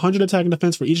gain 100 attack and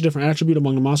defense for each different attribute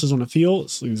among the monsters on the field.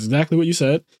 It's exactly what you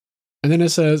said. And then it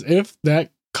says if that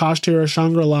Kashtira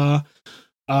Shangri-La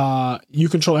you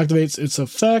control activates its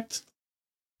effect,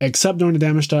 except during the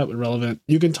damage step, irrelevant.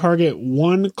 You can target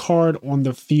 1 card on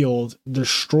the field,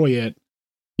 destroy it.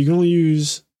 You can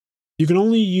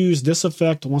only use this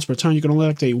effect once per turn. You can only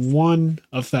activate 1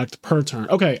 effect per turn.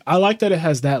 Okay, I like that it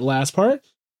has that last part.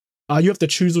 You have to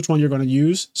choose which one you're going to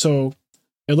use. So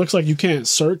it looks like you can't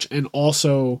search and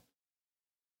also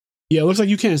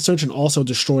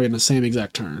destroy in the same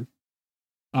exact turn.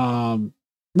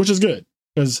 Which is good,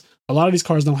 because a lot of these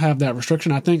cards don't have that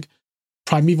restriction. I think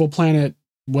Primeval Planet,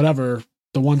 whatever,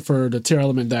 the one for the Tier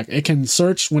Element deck, it can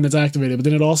search when it's activated, but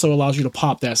then it also allows you to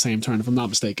pop that same turn, if I'm not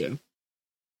mistaken.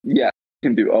 Yeah, you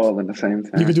can do all in the same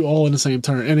turn. You can do all in the same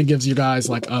turn, and it gives you guys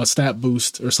like a stat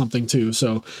boost or something too.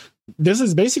 So this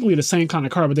is basically the same kind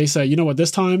of card, but they say, you know what,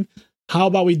 this time, how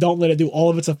about we don't let it do all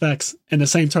of its effects in the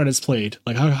same turn it's played?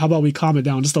 Like, how about we calm it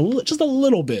down just a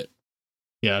little bit?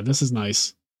 Yeah, this is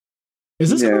nice. Is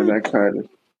this that card?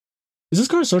 Is this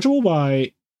card searchable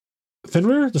by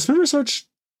Fenrir? Does Fenrir search?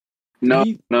 No.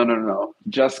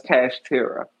 Just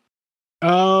Kashtira.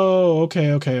 Oh,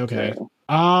 okay.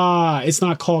 Yeah. It's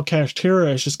not called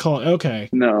Kashtira. It's just called okay.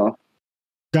 No.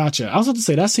 Gotcha. I was about to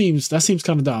say that seems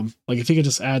kind of dumb. Like if you could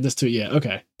just add this to it, yeah.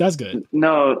 Okay, that's good.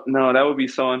 No, that would be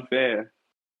so unfair.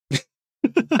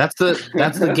 That's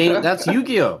the game. That's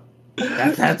Yu-Gi-Oh.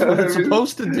 That's what it's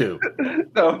supposed to do.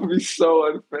 That would be so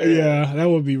unfair. Yeah, that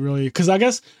would be really, because I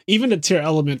guess even the Tier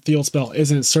Element field spell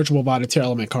isn't searchable by the Tier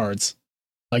Element cards.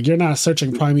 Like you're not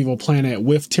searching Primeval Planet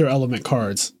with Tier Element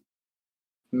cards.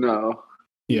 No.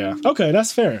 Yeah. Okay,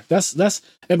 that's fair. That's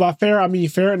and by fair I mean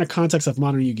fair in the context of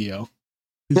modern Yu-Gi-Oh.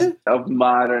 Of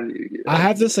modern Yu-Gi-Oh. I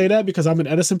have to say that because I'm an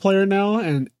Edison player now,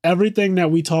 and everything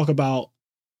that we talk about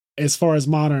as far as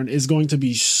modern is going to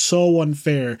be so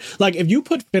unfair. Like if you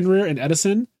put Fenrir in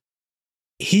Edison,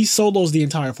 he solos the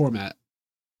entire format.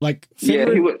 Like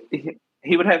Fenrir,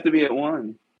 he would have to be at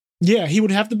 1. Yeah, he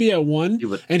would have to be at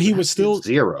 1, and he would still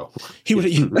 0. He would.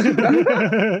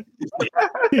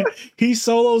 He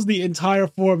solos the entire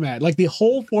format. Like the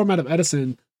whole format of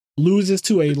Edison loses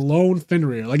to a lone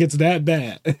Fenrir. Like it's that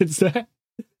bad. It's that.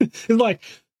 It's like,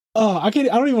 oh, I don't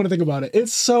even want to think about it.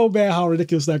 It's so bad how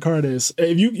ridiculous that card is.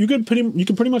 If you could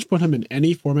pretty much put him in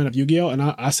any format of Yu-Gi-Oh, and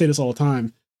I say this all the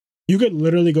time. You could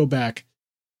literally go back,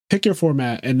 pick your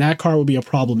format, and that card would be a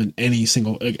problem in any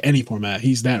format.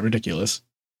 He's that ridiculous.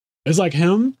 It's like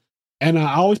him, and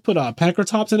I always put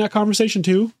Pankratops in that conversation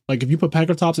too. Like if you put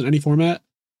Pankratops in any format,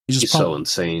 he's so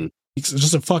insane. It's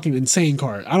just a fucking insane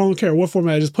card. I don't care what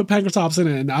format, just put Pankratops in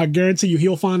it, and I guarantee you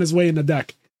he'll find his way in the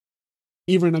deck.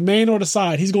 Either in the main or the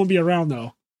side, he's going to be around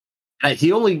though.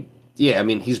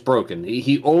 He's broken.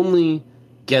 He only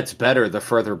gets better the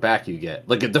further back you get.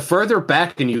 Like the further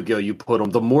back in Yu-Gi-Oh you put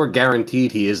him, the more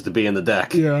guaranteed he is to be in the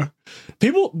deck. Yeah,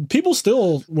 people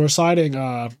still were siding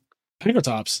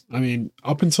Pankratops. I mean,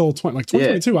 up until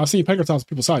 2022, I've seen Pankratops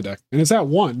people side deck, and it's at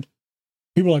 1.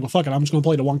 People are like, well, fuck it, I'm just going to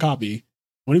play the 1 copy.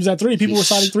 When he was at 3, people were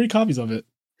siding 3 copies of it.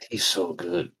 He's so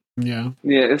good. Yeah.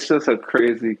 Yeah, it's just a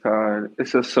crazy card.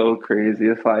 It's just so crazy.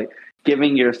 It's like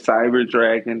giving your Cyber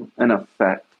Dragon an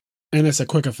effect. And it's a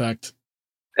quick effect.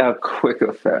 A quick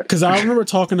effect. Because I remember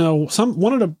talking to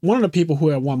one of the people who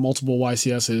had won multiple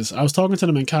YCSs. I was talking to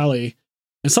them in Cali,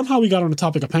 and somehow we got on the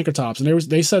topic of Pankratops, and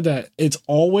they said that it's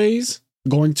always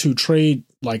going to trade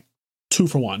like 2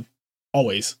 for 1.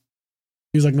 Always.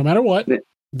 He was like, no matter what,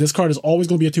 this card is always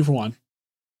going to be a 2 for 1.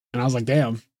 And I was like,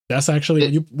 damn, that's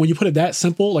actually when you put it that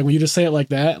simple, like when you just say it like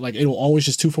that, like it'll always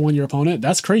just 2 for 1 your opponent.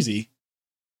 That's crazy.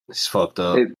 It's fucked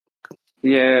up.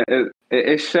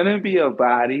 It shouldn't be a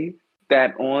body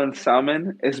that on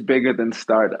summon is bigger than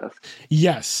Stardust.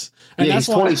 Yes. And he's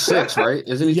 26, right?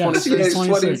 Isn't he 26? Yeah, he's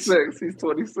 26. He's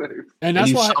 26. And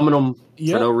that's why summon him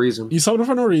for no reason. You summon him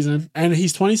for no reason, and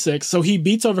he's 26, so he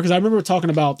beats over, because I remember talking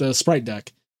about the Sprite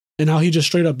deck and how he just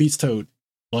straight up beats Toad.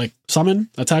 Like, summon,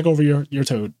 attack over your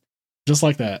Toad. Just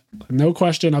like that. No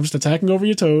question, I'm just attacking over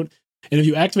your Toad, and if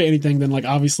you activate anything, then, like,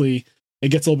 obviously, it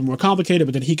gets a little bit more complicated,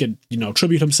 but then he could,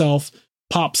 tribute himself,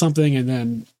 pop something, and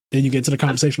then you get into the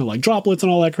conversation of, like, droplets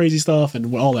and all that crazy stuff,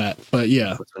 and all that. But,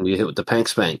 yeah. That's when you hit with the Pank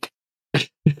Spank.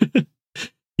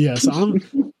 Yeah, so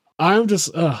I'm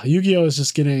just, Yu-Gi-Oh! Is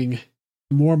just getting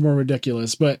more and more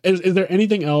ridiculous. But is there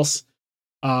anything else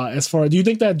as far, do you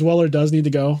think that Dweller does need to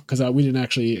go? Because we didn't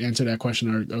actually answer that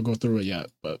question or go through it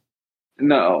yet. But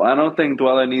no, I don't think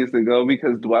Dweller needs to go,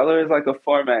 because Dweller is like a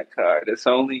format card. It's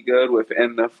only good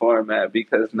within the format,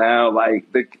 because now,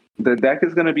 like, the deck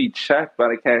is going to be checked by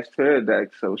the Kashtira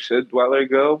deck. So should Dweller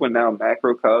go when now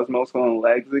Macrocosmos on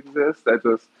legs exist?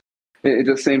 It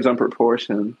just seems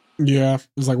unproportioned. Yeah,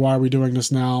 it's like, why are we doing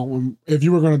this now? If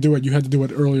you were going to do it, you had to do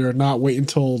it earlier, not wait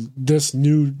until this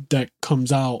new deck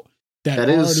comes out that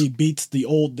already beats the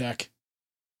old deck.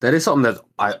 That is something that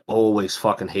I always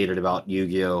fucking hated about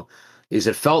Yu-Gi-Oh! Is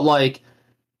it felt like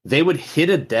they would hit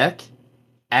a deck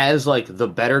as like a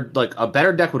better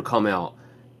deck would come out,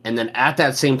 and then at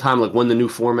that same time, like when the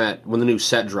new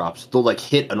set drops, they'll like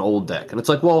hit an old deck, and it's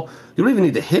like, well, you don't even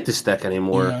need to hit this deck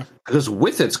anymore because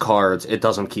with its cards, it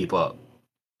doesn't keep up.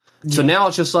 Yeah. So now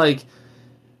it's just like,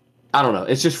 I don't know,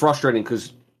 it's just frustrating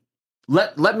because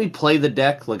let me play the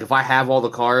deck. Like if I have all the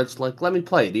cards, like let me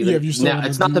play it. Even now,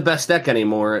 it's not the best deck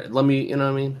anymore. Let me, you know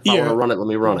what I mean? If I want to run it, let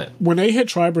me run it. When they hit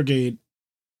Tri-Brigade,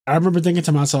 I remember thinking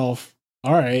to myself,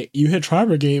 all right, you hit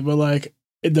Tri-Brigade, but like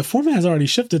the format has already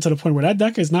shifted to the point where that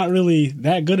deck is not really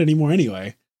that good anymore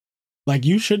anyway. Like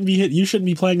you shouldn't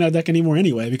be playing that deck anymore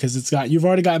anyway, because you've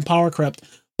already gotten power crept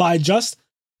by just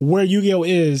where Yu-Gi-Oh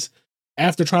is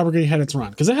after Tri-Brigade had its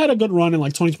run. Because it had a good run in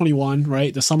like 2021,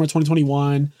 right? The summer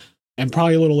 2021, and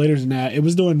probably a little later than that. It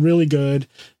was doing really good,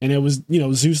 and it was,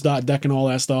 Zeus deck and all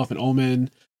that stuff, and Omen.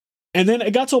 And then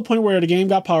it got to a point where the game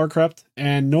got power crept,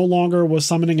 and no longer was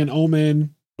summoning an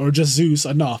Omen or just Zeus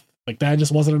enough. Like that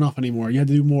just wasn't enough anymore. You had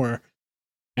to do more.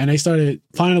 And they started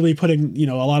finally putting,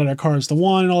 a lot of their cards to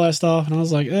 1 and all that stuff. And I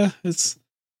was like, it's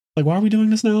like, why are we doing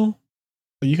this now?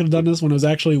 Like, you could have done this when it was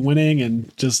actually winning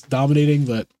and just dominating,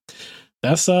 but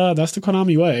that's the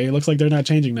Konami way. It looks like they're not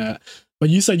changing that. But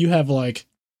you said you have like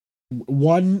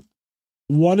one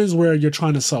is where you're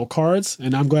trying to sell cards,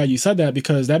 and I'm glad you said that,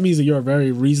 because that means that you're a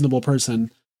very reasonable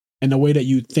person in the way that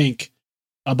you think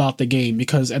about the game.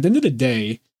 Because at the end of the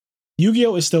day,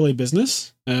 Yu-Gi-Oh is still a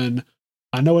business, and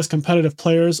I know as competitive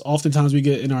players, oftentimes we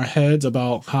get in our heads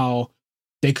about how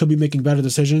they could be making better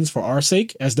decisions for our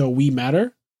sake, as though we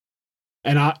matter.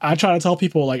 And I try to tell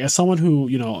people, like, as someone who,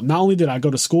 not only did I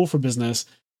go to school for business,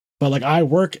 but like I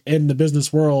work in the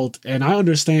business world, and I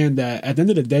understand that at the end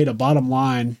of the day, the bottom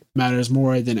line matters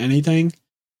more than anything.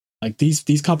 Like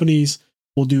these companies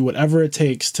will do whatever it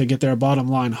takes to get their bottom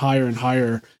line higher and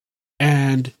higher.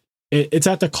 And it's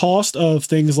at the cost of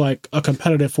things like a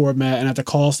competitive format and at the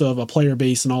cost of a player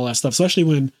base and all that stuff, especially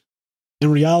when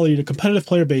in reality, the competitive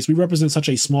player base, we represent such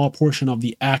a small portion of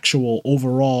the actual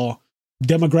overall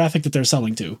demographic that they're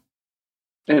selling to.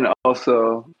 And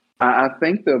also, I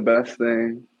think the best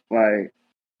thing, like,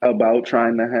 about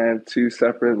trying to have 2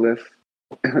 separate lists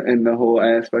in the whole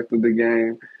aspect of the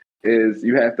game is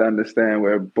you have to understand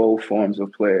where both forms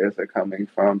of players are coming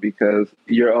from, because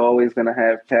you're always going to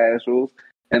have casuals.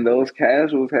 And those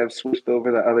casuals have switched over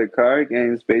to other card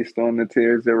games based on the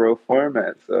Tier 0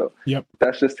 format. So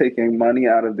That's just taking money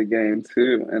out of the game,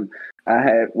 too. And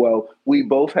we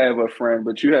both have a friend,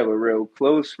 but you have a real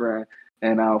close friend,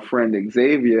 and our friend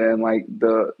Xavier. And like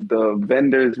the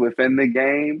vendors within the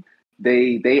game,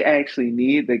 they actually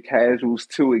need the casuals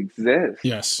to exist.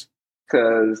 Yes.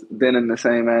 Because then in the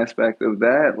same aspect of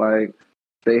that, like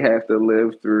they have to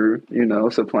live through,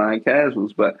 supplying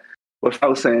casuals. But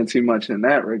without saying too much in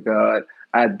that regard,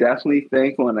 I definitely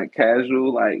think on a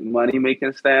casual, like,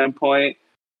 money-making standpoint,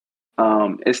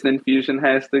 Instant Fusion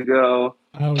has to go.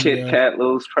 Kit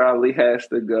Katlos probably has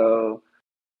to go.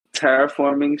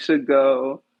 Terraforming should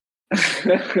go.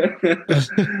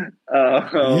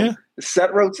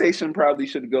 Set rotation probably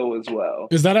should go as well.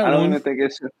 Is that at 1? I don't even think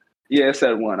it should. Yeah, it's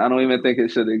at 1. I don't even think it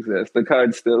should exist. The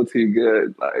card's still too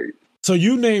good. Like, so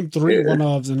you named 3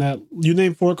 one-ofs, and that you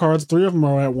named 4 cards. 3 of them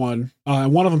are at 1,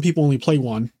 and one of them people only play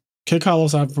 1. Kid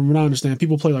Kalos, from what I understand,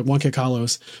 people play like 1 Kid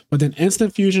Kalos, but then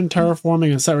Instant Fusion,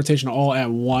 Terraforming, and Set Rotation are all at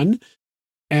 1.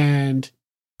 And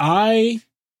I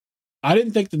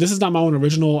didn't think that this is not my own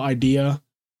original idea,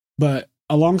 but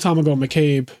a long time ago,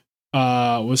 McCabe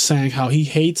was saying how he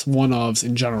hates one-ofs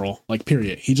in general, like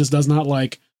period. He just does not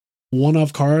like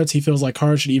one-off cards. He feels like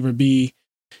cards should either be,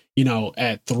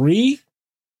 at 3.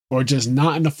 Or just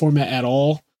not in the format at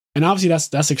all. And obviously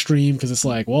that's extreme, because it's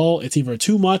like, well, it's either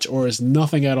too much or it's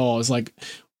nothing at all. It's like,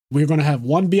 we're going to have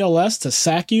 1 BLS to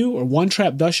sack you, or 1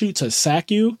 Trap Dust Shoot to sack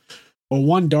you, or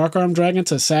 1 Dark Arm Dragon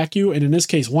to sack you. And in this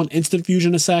case, 1 Instant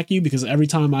Fusion to sack you, because every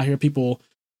time I hear people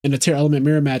in the Tier Element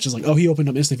Mirror match, it's like, oh, he opened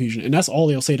up Instant Fusion. And that's all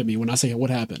they'll say to me when I say what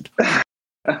happened.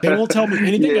 They won't tell me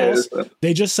anything else.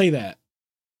 They just say that.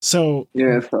 So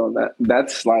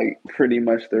that's like pretty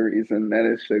much the reason that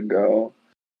it should go.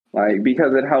 Like,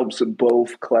 because it helps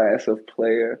both class of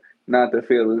player not to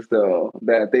feel as though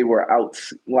that they were out,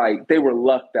 like they were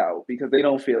lucked out, because they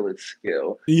don't feel it's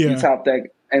skill. Yeah. You top that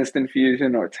Instant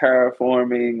Fusion or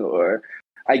Terraforming, or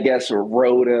I guess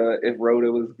Rhoda, if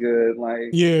Rhoda was good. Like,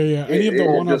 yeah. Any of the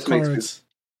one-off cards.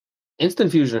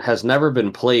 Instant Fusion has never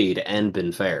been played and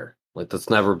been fair. Like, that's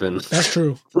never been. That's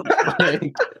true.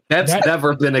 That's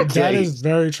never been a case. That is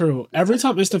very true. Every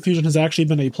time Instant Fusion has actually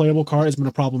been a playable card, it's been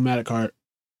a problematic card.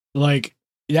 Like,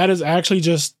 that is actually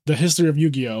just the history of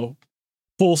Yu-Gi-Oh!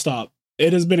 Full stop.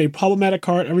 It has been a problematic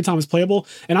card every time it's playable,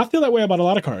 and I feel that way about a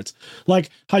lot of cards. Like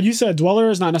how you said Dweller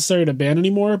is not necessary to ban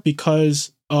anymore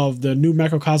because of the new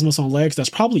Macrocosmos on legs. That's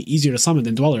probably easier to summon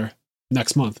than Dweller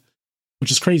next month,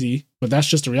 which is crazy, but that's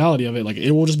just the reality of it. Like,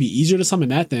 it will just be easier to summon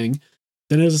that thing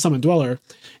than it is to summon Dweller.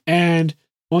 And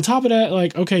On top of that,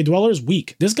 like, okay, Dweller's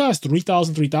weak. This guy's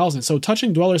 3,000, 3,000. So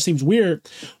touching Dweller seems weird.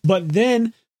 But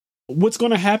then what's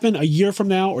going to happen a year from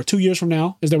now or 2 years from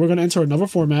now is that we're going to enter another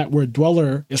format where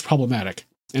Dweller is problematic.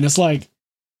 And it's like,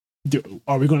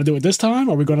 are we going to do it this time?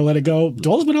 Are we going to let it go?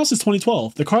 Dweller's been out since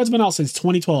 2012. The card's been out since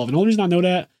 2012. And the only reason I know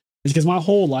that is because my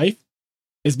whole life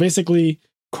is basically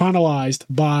chronologized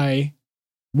by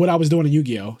what I was doing in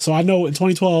Yu-Gi-Oh! So I know in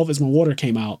 2012 is when Water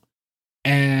came out.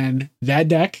 And that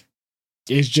deck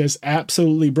is just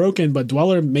absolutely broken, but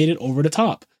Dweller made it over the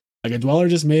top. Like, a Dweller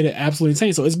just made it absolutely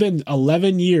insane. So it's been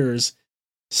 11 years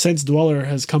since Dweller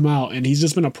has come out, and he's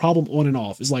just been a problem on and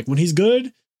off. It's like, when he's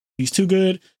good, he's too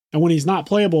good. And when he's not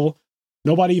playable,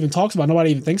 nobody even talks about it,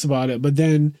 nobody even thinks about it. But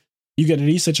then you get in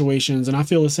these situations, and I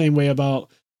feel the same way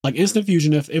about, like, Instant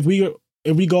Fusion. If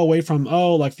we go away from,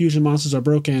 oh, like, fusion monsters are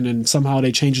broken and somehow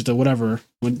they change it to whatever,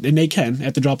 and they can,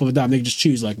 at the drop of a dime, they can just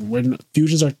choose, like, when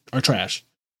fusions are trash.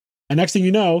 And next thing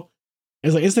you know,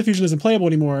 it's like Instant Fusion isn't playable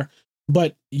anymore.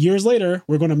 But years later,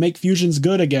 we're going to make fusions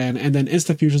good again, and then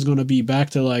Instant Fusion is going to be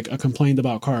back to, like, a complained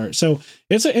about card. So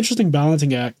it's an interesting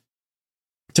balancing act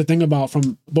to think about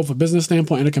from both a business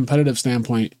standpoint and a competitive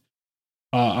standpoint,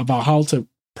 about how to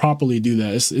properly do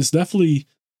that. It's definitely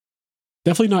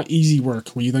not easy work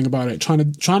when you think about it.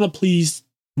 Trying to please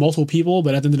multiple people,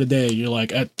 but at the end of the day, you're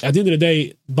like, at the end of the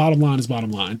day, bottom line is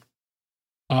bottom line.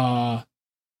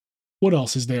 What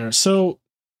else is there? So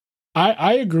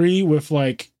I agree with,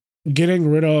 like, getting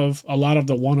rid of a lot of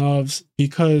the one-ofs,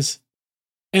 because,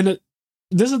 and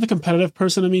this is the competitive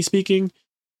person in me speaking,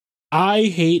 I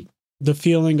hate the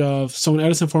feeling of, so in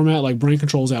Edison format, like, Brain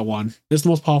Control's at 1. It's the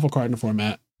most powerful card in the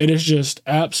format. It is just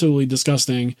absolutely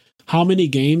disgusting how many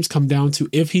games come down to,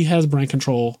 if he has Brain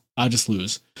Control, I just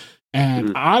lose.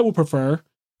 And I would prefer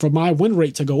for my win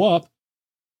rate to go up,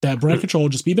 that Brain Control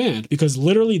just be banned, because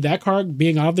literally that card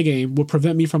being out of the game would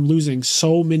prevent me from losing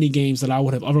so many games that I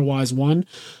would have otherwise won,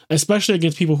 especially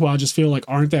against people who I just feel like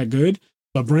aren't that good.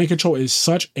 But Brain Control is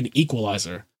such an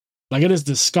equalizer. Like, it is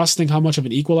disgusting how much of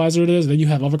an equalizer it is. Then you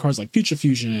have other cards like Future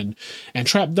Fusion and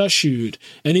Trap Dust Shoot,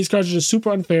 and these cards are just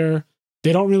super unfair.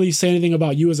 They don't really say anything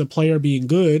about you as a player being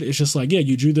good. It's just like, yeah,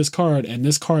 you drew this card, and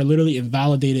this card literally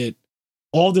invalidated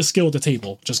all the skill at the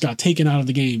table. Just got taken out of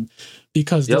the game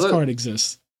because this card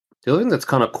exists. The other thing that's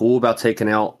kind of cool about taking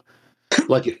out,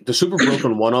 like, the super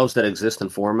broken one-ofs that exist in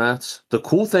formats, the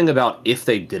cool thing about if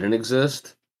they didn't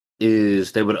exist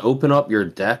is they would open up your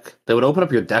deck. They would open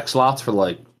up your deck slots for,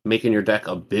 like, making your deck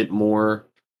a bit more...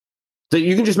 That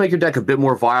you can just make your deck a bit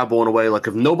more viable in a way. Like,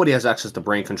 if nobody has access to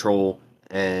Brain Control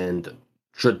and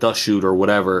Dust Shoot or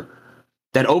whatever,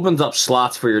 that opens up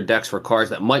slots for your decks for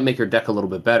cards that might make your deck a little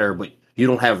bit better, but you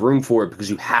don't have room for it because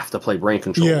you have to play Brain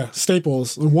Control. Yeah,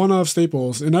 staples. One of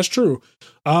staples. And that's true.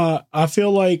 I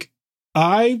feel like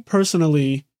I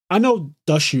know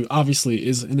Dust Shoot obviously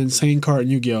is an insane card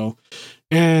in Yu-Gi-Oh!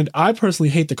 And I personally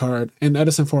hate the card in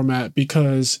Edison format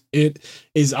because it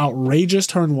is outrageous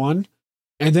turn 1.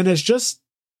 And then it's just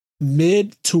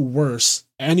mid to worse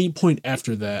any point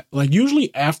after that. Like,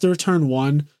 usually after turn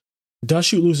 1, Dust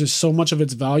Shoot loses so much of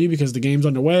its value because the game's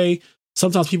underway.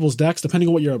 Sometimes people's decks, depending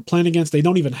on what you're playing against, they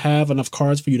don't even have enough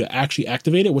cards for you to actually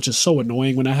activate it, which is so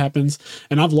annoying when that happens.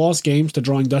 And I've lost games to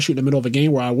drawing Dust Shoot in the middle of a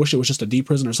game where I wish it was just a Deep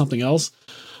Prison or something else.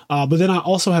 But then I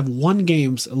also have won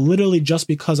games literally just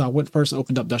because I went first and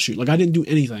opened up Dust Shoot. Like, I didn't do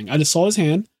anything. I just saw his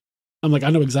hand. I'm like, I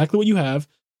know exactly what you have.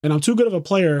 And I'm too good of a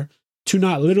player to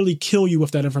not literally kill you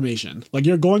with that information. Like,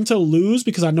 you're going to lose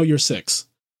because I know you're 6.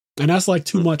 And that's, like,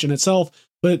 too much in itself.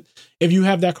 But if you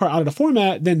have that card out of the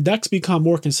format, then decks become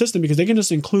more consistent because they can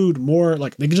just include more,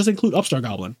 like, they can just include Upstart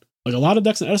Goblin. Like, a lot of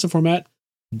decks in Edison format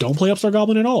don't play Upstart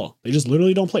Goblin at all. They just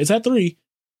literally don't play. It's at 3,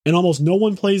 and almost no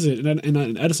one plays it in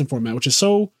an Edison format, which is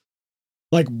so,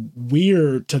 like,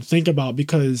 weird to think about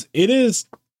because it is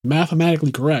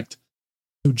mathematically correct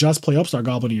to just play Upstart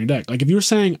Goblin in your deck. Like, if you're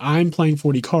saying I'm playing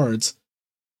 40 cards,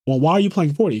 well, why are you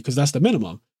playing 40? Because that's the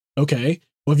minimum. Okay,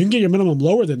 well, if you can get your minimum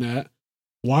lower than that,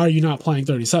 why are you not playing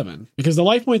 37? Because the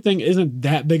life point thing isn't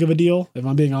that big of a deal, if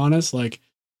I'm being honest. Like,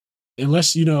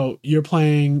 unless, you're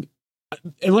playing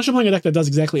a deck that does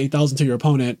exactly 8,000 to your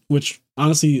opponent, which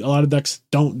honestly, a lot of decks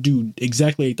don't do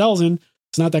exactly 8,000.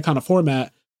 It's not that kind of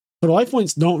format. So the life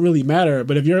points don't really matter.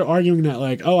 But if you're arguing that,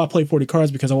 like, oh, I play 40 cards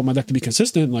because I want my deck to be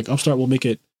consistent, like, Upstart will make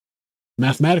it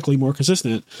mathematically more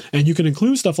consistent. And you can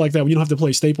include stuff like that when you don't have to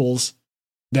play staples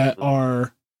that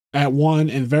are at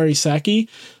 1 and very sacky.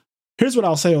 Here's what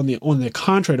I'll say on the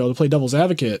contrary, though, to play devil's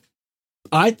advocate.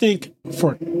 I think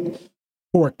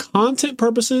for content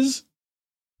purposes,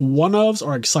 one-ofs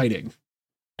are exciting.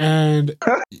 And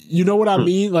you know what I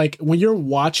mean? Like, when you're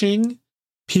watching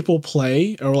people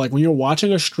play, or like when you're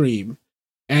watching a stream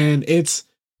and it's,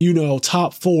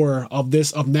 top 4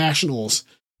 of nationals,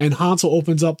 and Hansel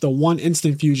opens up the one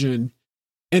instant fusion,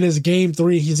 and it's game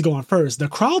 3, he's going first. The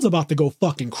crowd's about to go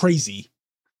fucking crazy.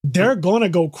 They're gonna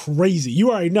go crazy. You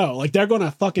already know. Like, they're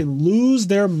gonna fucking lose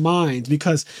their minds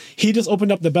because he just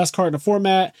opened up the best card in the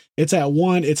format. It's at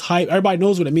 1. It's hype. Everybody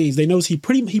knows what it means. They knows he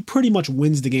pretty much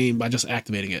wins the game by just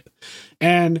activating it.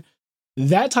 And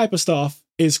that type of stuff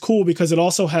is cool because it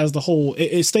also has the whole,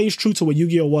 it stays true to what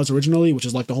Yu-Gi-Oh was originally, which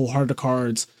is like the whole heart of the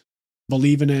cards,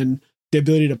 believing in the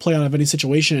ability to play out of any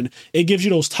situation. It gives you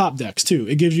those top decks too.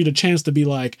 It gives you the chance to be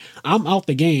like, I'm out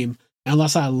the game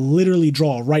unless I literally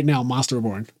draw right now Monster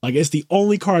Reborn. Like, it's the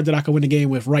only card that I can win the game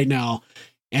with right now.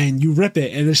 And you rip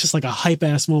it, and it's just like a hype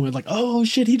ass moment. Like, oh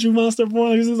shit, he drew Monster Reborn.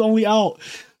 Like, this is only out.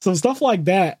 So stuff like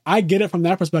that, I get it from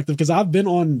that perspective because I've been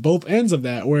on both ends of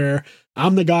that, where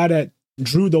I'm the guy that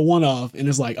drew the one of, and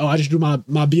it's like, oh, I just drew my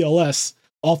BLS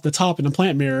off the top in the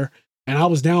plant mirror, and I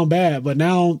was down bad. But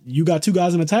now you got 2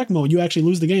 guys in attack mode. You actually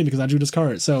lose the game because I drew this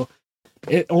card. So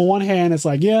on one hand, it's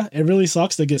like, yeah, it really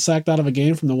sucks to get sacked out of a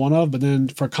game from the one of, but then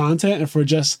for content and for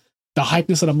just the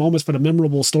hypeness of the moments, for the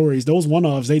memorable stories, those one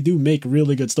ofs, they do make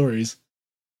really good stories.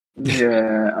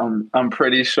 Yeah, I'm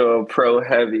pretty sure Pro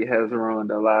Heavy has ruined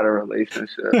a lot of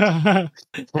relationships.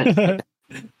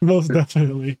 Most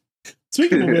definitely.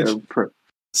 Speaking of which,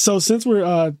 so since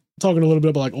we're talking a little bit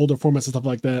about like older formats and stuff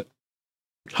like that,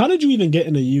 how did you even get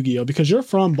into Yu-Gi-Oh? Because you're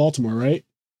from Baltimore, right?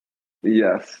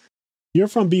 Yes. You're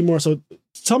from B-More, so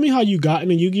tell me how you got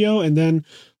into Yu-Gi-Oh, and then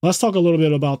let's talk a little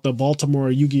bit about the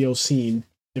Baltimore Yu-Gi-Oh scene,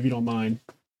 if you don't mind.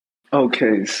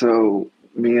 Okay, so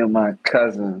me and my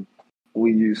cousin,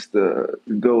 we used to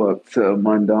go up to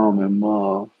Mondawmin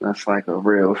Mall. That's like a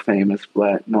real famous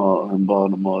black mall in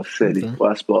Baltimore City, Okay.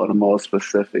 West Baltimore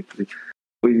specifically.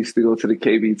 We used to go to the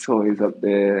KB Toys up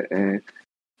there, and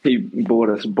he bought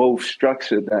us both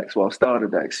structured decks, starter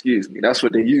decks, excuse me. That's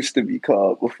what they used to be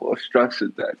called before,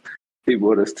 structured decks. He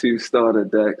bought us 2 starter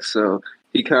decks, so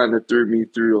he kind of threw me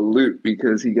through a loop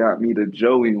because he got me the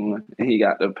Joey one and he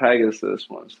got the Pegasus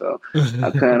one. So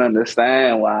I couldn't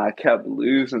understand why I kept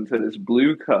losing to this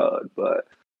blue card, but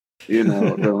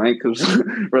Relinquus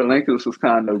was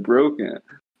kind of broken.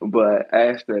 But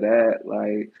after that,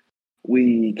 like,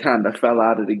 we kind of fell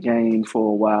out of the game for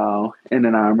a while, and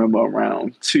then I remember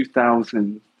around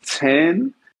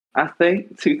 2010, I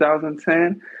think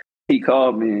 2010. He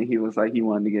called me and he was like, he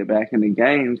wanted to get back in the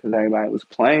game because everybody was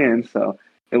playing. So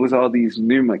it was all these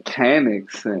new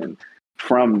mechanics. And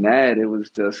from that, it was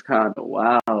just kind of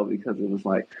wild because it was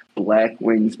like Black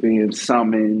Wings being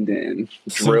summoned and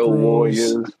Drill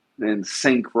Warriors and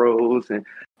Synchros and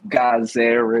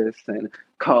Gazaris and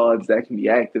cards that can be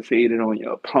activated on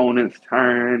your opponent's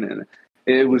turn. And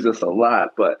it was just a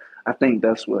lot. But I think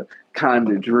that's what kind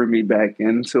of drew me back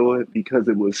into it because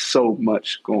it was so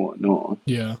much going on.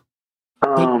 Yeah.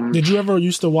 Did you ever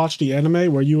used to watch the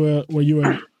anime? Were you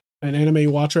an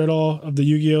anime watcher at all of the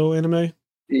Yu-Gi-Oh anime?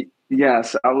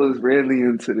 Yes, I was really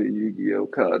into the Yu-Gi-Oh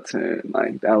cartoon.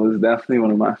 Like, that was definitely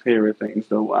one of my favorite things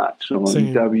to watch on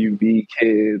Same. WB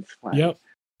Kids. Like, yep,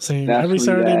 same. Every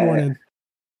Saturday morning.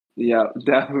 Yeah,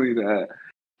 definitely that.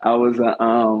 I was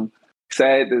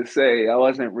sad to say I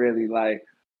wasn't really like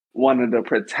one of the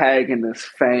protagonist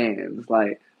fans.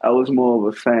 Like, I was more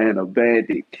of a fan of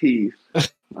Bandit Keith.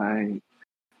 Like,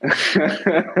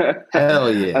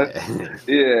 hell yeah.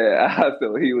 I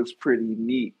thought he was pretty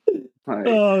neat. Like,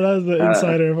 oh, that's the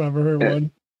insider if I ever heard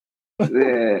one.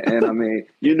 Yeah, and I mean,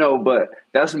 but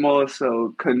that's more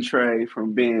so contrary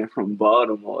from being from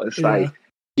Baltimore. It's like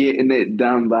getting it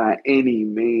done by any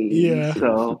means. Yeah.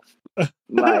 So,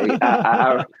 like,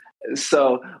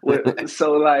 so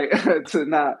like to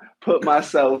not put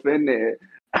myself in there,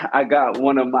 I got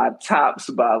one of my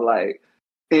tops by like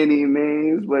any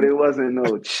means, but it wasn't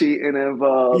no cheating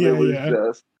involved. It was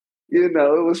just, it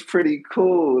was pretty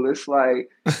cool. It's like,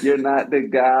 you're not the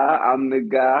guy, I'm the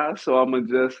guy, so I'm going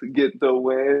to just get the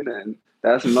win, and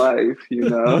that's life,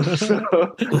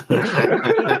 So,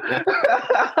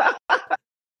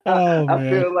 I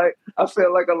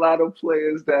feel like a lot of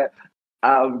players that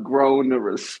I've grown to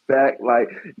respect, like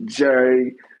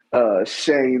Jerry,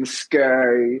 Shane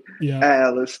Scary,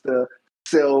 Alistair,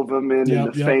 Silverman,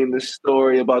 and the famous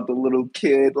story about the little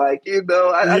kid. Like,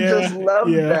 I just love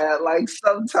that. Like,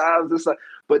 sometimes it's like,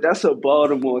 but that's a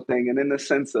Baltimore thing. And in the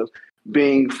sense of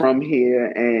being from here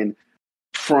and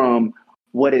from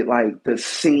what it like the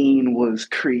scene was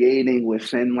creating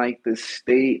within like the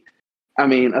state. I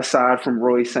mean, aside from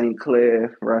Roy St.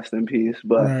 Clair, rest in peace,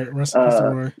 but right, rest in peace,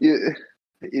 Roy.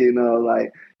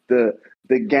 like the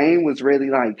the game was really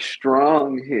like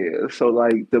strong here. So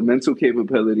like the mental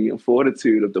capability and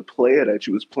fortitude of the player that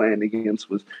you was playing against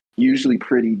was usually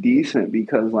pretty decent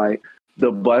because like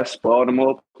the best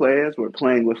Baltimore players were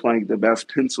playing with like the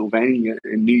best Pennsylvania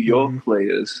and New York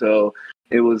players. So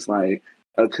it was like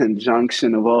a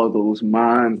conjunction of all those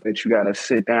minds that you got to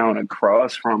sit down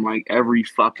across from like every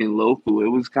fucking local. It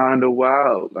was kind of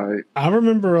wild. Like I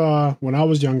remember when I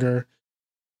was younger,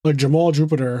 like Jamal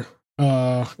Jupiter,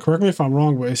 correct me if I'm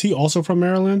wrong, but is he also from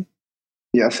Maryland?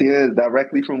 Yes, he is,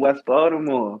 directly from West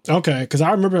Baltimore. Okay, because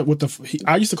I remember with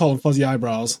I used to call him fuzzy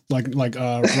eyebrows, like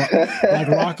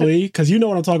Rock Lee, because you know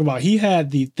what I'm talking about. He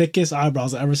had the thickest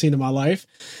eyebrows I've ever seen in my life,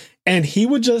 and he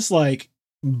would just like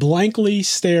blankly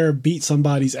beat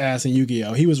somebody's ass in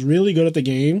Yu-Gi-Oh. He was really good at the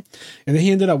game, and then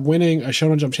he ended up winning a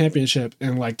Shonen Jump championship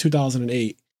in like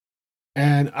 2008.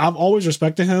 And I've always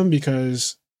respected him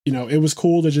because, you know, it was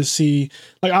cool to just see,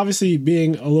 like, obviously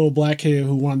being a little black kid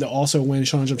who wanted to also win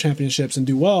Shonen Jump championships and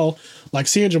do well, like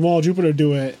seeing Jamal Jupiter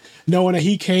do it, knowing that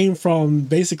he came from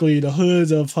basically the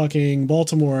hoods of fucking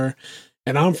Baltimore,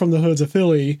 and I'm from the hoods of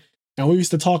Philly, and we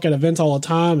used to talk at events all the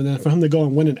time, and then for him to go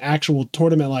and win an actual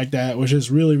tournament like that was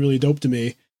just really, really dope to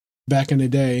me back in the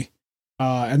day.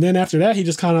 And then after that, he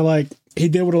just kind of like, he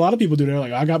did what a lot of people do. They're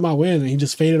like, I got my win, and he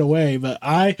just faded away. But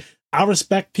I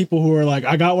respect people who are like,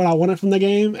 I got what I wanted from the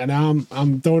game, and now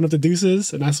I'm throwing up the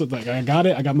deuces, and that's what, like, I got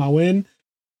it. I got my win.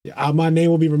 My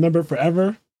name will be remembered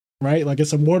forever, right? Like,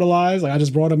 it's immortalized. Like, I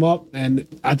just brought him up, and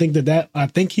I think I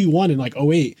think he won in like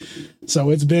 2008. So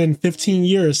it's been 15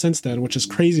 years since then, which is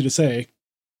crazy to say.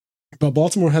 But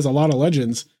Baltimore has a lot of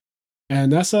legends,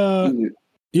 and that's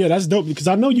yeah, that's dope, because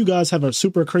I know you guys have a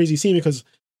super crazy scene, because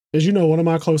as you know, one of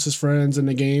my closest friends in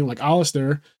the game, like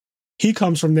Alistair, he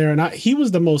comes from there, and he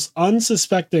was the most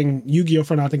unsuspecting Yu-Gi-Oh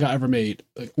friend I think I ever made.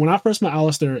 Like, when I first met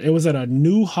Alistair, it was at a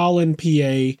New Holland,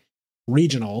 PA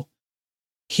regional.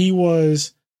 He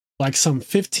was like some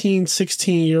 15,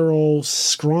 16-year-old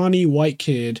scrawny white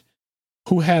kid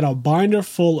who had a binder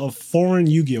full of foreign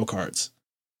Yu-Gi-Oh cards.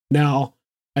 Now,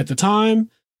 at the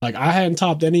time, like, I hadn't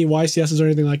topped any YCSs or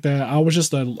anything like that. I was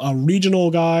just a regional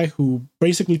guy who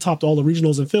basically topped all the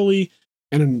regionals in Philly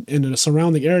and in the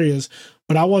surrounding areas,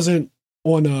 but I wasn't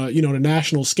on the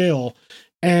national scale.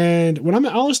 And when I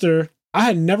met Alistair, I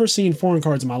had never seen foreign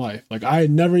cards in my life. Like, I had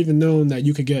never even known that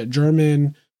you could get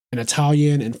German and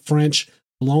Italian and French,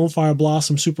 Lone Fire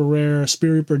Blossom super rare,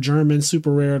 Spirit Reaper German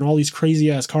super rare, and all these crazy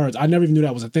ass cards. I never even knew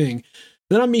that was a thing.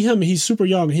 Then I meet him, and he's super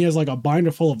young, and he has like a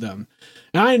binder full of them.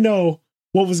 And I didn't know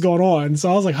what was going on. So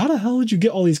I was like, how the hell did you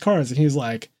get all these cards? And he's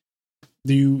like,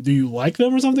 do you like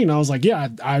them or something? And I was like, yeah,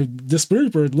 the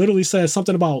Spirit Reaper literally says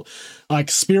something about like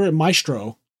Spirit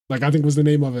Maestro, like, I think was the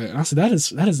name of it. And I said, that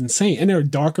is insane. And they're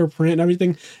darker print and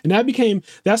everything. And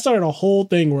that started a whole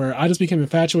thing where I just became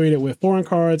infatuated with foreign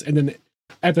cards. And then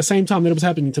at the same time that it was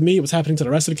happening to me, it was happening to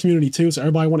the rest of the community too. So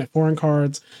everybody wanted foreign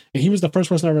cards. And he was the first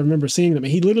person I remember seeing them.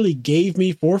 And he literally gave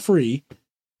me for free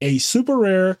a super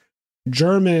rare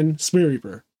German Spirit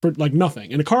Reaper for like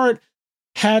nothing. And the card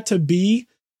had to be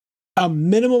a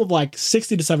minimum of like $60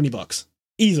 to $70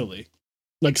 easily.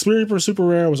 Like, Spirit Reaper super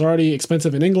rare was already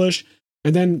expensive in English,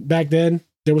 and then back then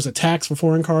there was a tax for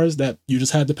foreign cards that you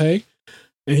just had to pay,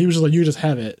 and he was just like, you just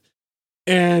have it.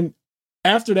 And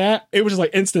after that, it was just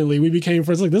like instantly we became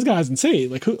friends. Like, this guy's insane.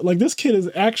 Like, this kid is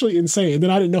actually insane. And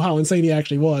then I didn't know how insane he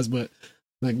actually was, but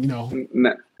like,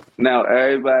 Now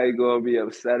everybody gonna be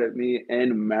upset at me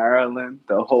in Maryland,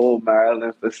 the whole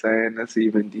Maryland, for saying this,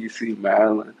 even DC,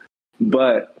 Maryland.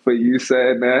 But for you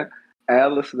saying that,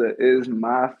 Alistair is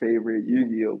my favorite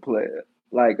Yu-Gi-Oh player,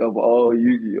 like, of all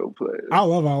Yu-Gi-Oh players. I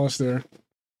love Alistair.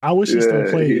 I wish he still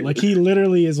played. Like, he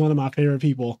literally is one of my favorite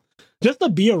people. Just to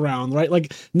be around, right?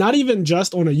 Like, not even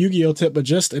just on a Yu-Gi-Oh tip, but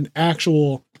just an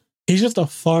actual, he's just a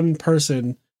fun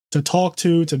person to talk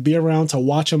to be around, to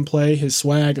watch him play, his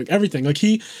swag, like everything. Like,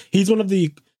 he's one of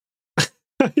the,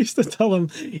 I used to tell him,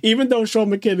 even though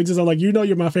Sean McKinney exists, I'm like,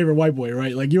 you're my favorite white boy,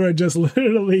 right? Like, you are just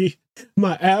literally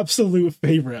my absolute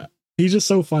favorite. He's just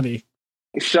so funny.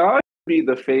 Sean would be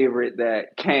the favorite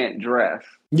that can't dress.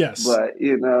 Yes. But,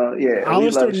 yeah,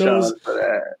 Alistair knows, Sean for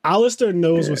that. Alistair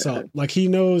knows what's up. Like, he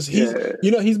knows, he's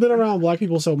been around black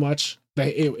people so much that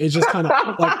it's just kind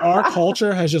of, like, our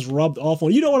culture has just rubbed off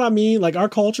on, you know what I mean? Like, our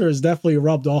culture has definitely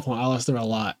rubbed off on Alistair a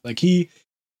lot. Like, he's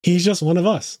just one of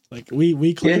us. Like,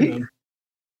 we claim him.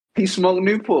 He smoked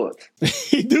Newports.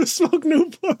 He do smoke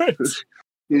Newports.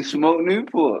 He smoked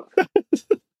Newports.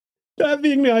 That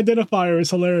being the identifier is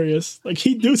hilarious. Like,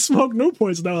 he do smoke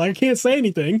Newports though. I can't say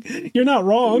anything. You're not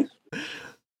wrong.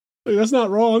 Like, that's not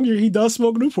wrong. He does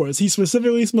smoke Newports. He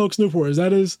specifically smokes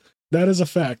Newports. That is a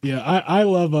fact. Yeah, I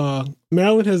love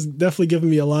Maryland has definitely given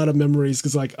me a lot of memories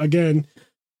because, like, again,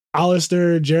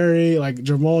 Alistair, Jerry, like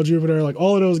Jamal Jupiter, like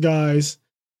all of those guys,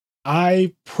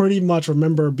 I pretty much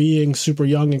remember being super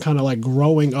young and kind of like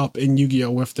growing up in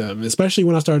Yu-Gi-Oh with them, especially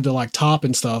when I started to like top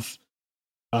and stuff.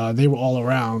 They were all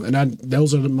around, and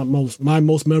those are my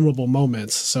most memorable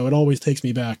moments. So it always takes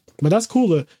me back. But that's cool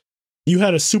that you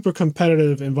had a super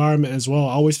competitive environment as well.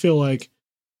 I always feel like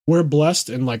we're blessed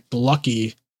and like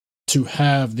lucky to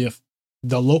have the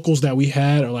locals that we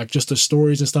had, or like just the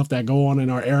stories and stuff that go on in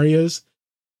our areas,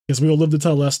 because we will live to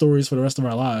tell less stories for the rest of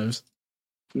our lives.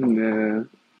 Yeah.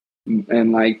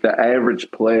 And like the average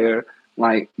player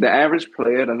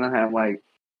doesn't have like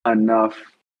enough,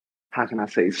 how can I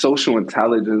say, social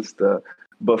intelligence to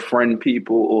befriend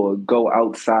people or go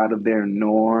outside of their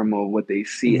norm or what they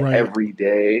see every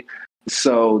day.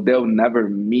 So they'll never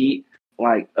meet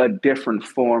like a different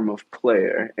form of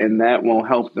player, and that won't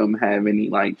help them have any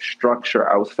like structure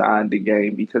outside the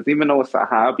game, because even though it's a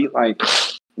hobby, like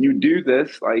you do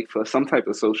this like for some type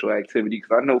of social activity.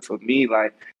 Because I know for me,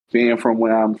 like being from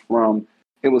where I'm from,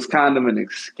 it was kind of an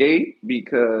escape,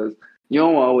 because you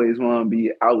don't always want to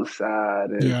be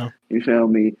outside and you feel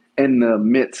me, in the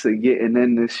midst of getting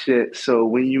in this shit. So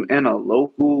when you in a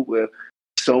local with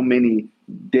so many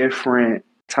different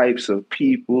types of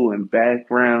people and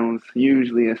backgrounds,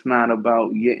 usually it's not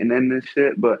about getting in this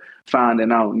shit, but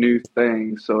finding out new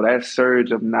things. So that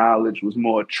surge of knowledge was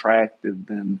more attractive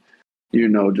than,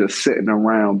 just sitting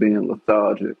around being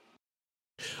lethargic.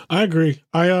 I agree.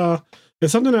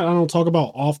 It's something that I don't talk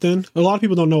about often. A lot of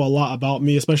people don't know a lot about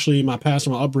me, especially my past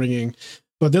and my upbringing.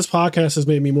 But this podcast has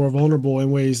made me more vulnerable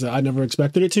in ways that I never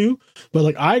expected it to. But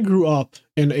like, I grew up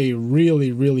in a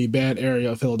really, really bad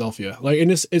area of Philadelphia. Like,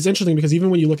 and it's interesting because even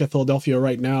when you look at Philadelphia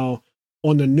right now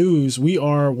on the news, we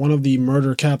are one of the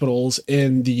murder capitals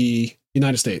in the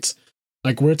United States.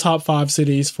 Like, we're top 5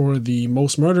 cities for the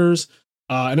most murders.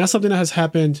 And that's something that has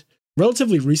happened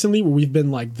relatively recently, where we've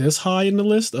been like this high in the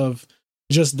list of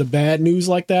just the bad news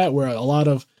like that, where a lot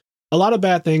of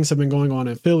bad things have been going on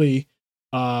in Philly.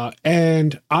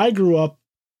 And I grew up,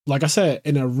 like I said,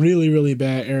 in a really, really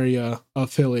bad area of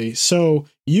Philly. So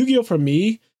Yu-Gi-Oh! For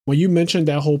me, when you mentioned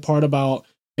that whole part about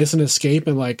it's an escape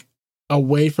and like a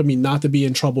way for me not to be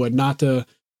in trouble and not to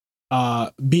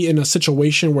be in a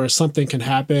situation where something can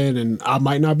happen and I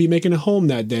might not be making it home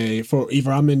that day, for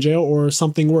either I'm in jail or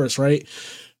something worse, right?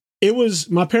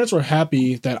 My parents were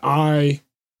happy that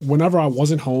whenever I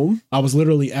wasn't home, I was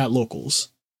literally at locals.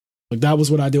 Like, that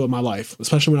was what I did with my life,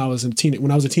 especially when I was a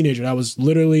teenager. I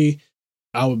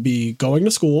would be going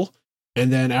to school,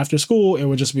 and then after school, it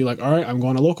would just be like, all right, I'm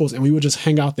going to locals, and we would just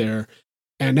hang out there.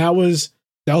 And that was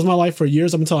my life for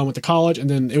years, up until I went to college. And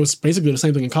then it was basically the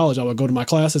same thing in college. I would go to my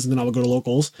classes, and then I would go to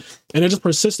locals, and it just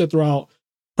persisted throughout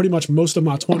pretty much most of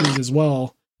my 20s as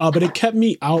well. But it kept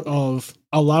me out of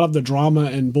a lot of the drama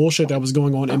and bullshit that was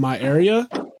going on in my area,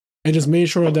 and just made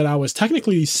sure that I was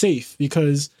technically safe,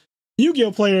 because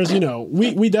Yu-Gi-Oh! Players,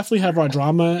 we definitely have our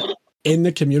drama in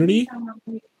the community,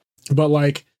 but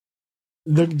like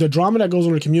the drama that goes on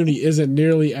in the community isn't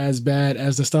nearly as bad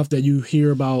as the stuff that you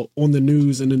hear about on the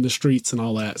news and in the streets and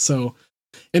all that. So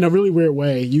in a really weird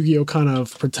way, Yu-Gi-Oh! Kind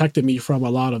of protected me from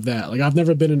a lot of that. Like, I've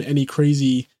never been in any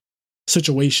crazy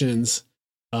situations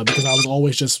because I was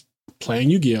always just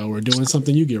playing Yu-Gi-Oh! Or doing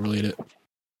something Yu-Gi-Oh! Related.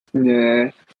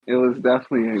 Yeah, it was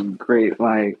definitely a great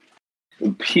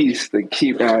piece to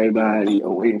keep everybody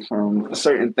away from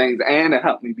certain things, and it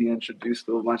helped me be introduced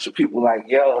to a bunch of people like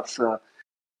yo. So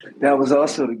that was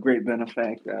also the great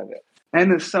benefactor of it. And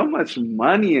there's so much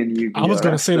money in Yu-Gi-Oh! I was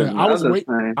going to say that.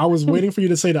 I was waiting for you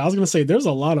to say that. I was going to say there's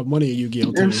a lot of money in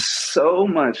Yu-Gi-Oh! There's so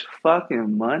much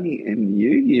fucking money in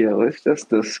Yu-Gi-Oh! It's just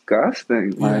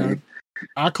disgusting. Yeah.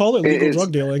 I call it legal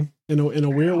drug dealing in a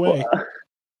weird way.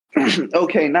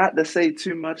 Okay, not to say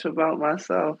too much about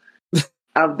myself.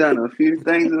 I've done a few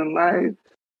things in life.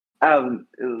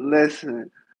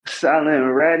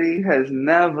 Silent Ready has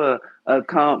never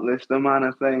accomplished the amount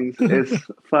of things it's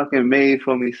fucking made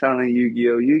for me selling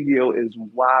Yu-Gi-Oh! Yu-Gi-Oh! Is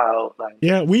wild.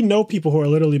 Yeah, we know people who are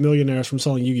literally millionaires from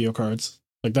selling Yu-Gi-Oh! cards.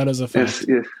 Like, that is a fact.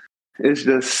 It's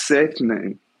just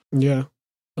sickening. Yeah.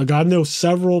 Like, I know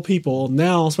several people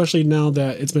now, especially now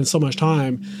that it's been so much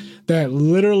time, that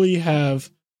literally have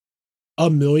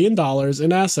 $1 million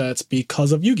in assets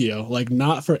because of Yu-Gi-Oh! Like,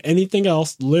 not for anything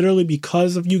else, literally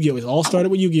because of Yu-Gi-Oh! It all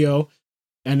started with Yu-Gi-Oh!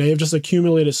 And they've just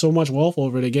accumulated so much wealth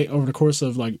over the course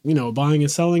of, like, buying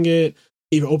and selling it,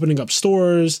 even opening up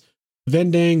stores,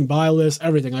 vending, buy lists,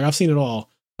 everything. Like, I've seen it all.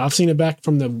 I've seen it back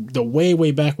from the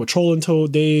way back with Troll and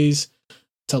Toad days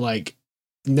to, like,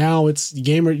 now it's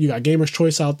you got Gamer's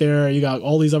Choice out there. You got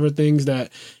all these other things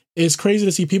that it's crazy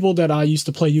to see people that I used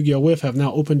to play Yu-Gi-Oh with have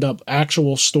now opened up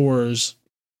actual stores,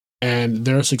 and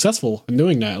they're successful in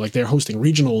doing that. Like they're hosting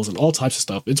regionals and all types of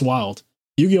stuff. It's wild.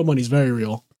 Yu-Gi-Oh money is very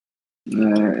real.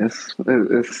 Yeah,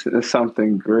 it's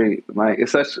something great. Like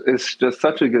it's just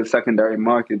such a good secondary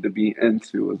market to be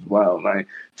into as well. Like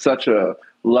such a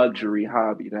luxury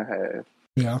hobby to have.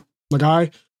 Yeah, like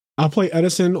I play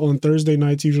Edison on Thursday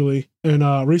nights usually,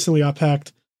 and recently I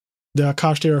packed the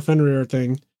Kashtira Fenrir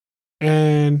thing,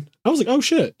 and I was like, oh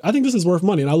shit, I think this is worth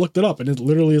money, and I looked it up, and it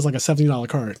literally is like a $70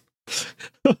 card.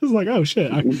 I was like, oh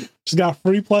shit, I just got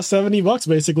free plus $70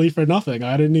 basically for nothing.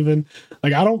 I didn't even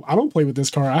like I don't play with this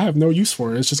card. I have no use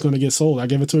for it. It's just going to get sold. I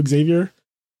give it to Xavier,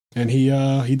 and he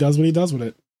does what he does with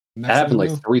it. It happened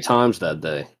like 3 times that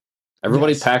day.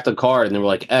 Everybody packed a card, and they were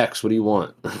like, X, what do you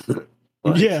want?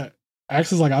 Like, yeah.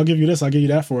 X is like, I'll give you this, I'll give you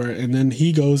that for it. And then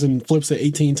he goes and flips it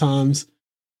 18 times.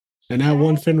 And that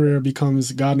one Fenrir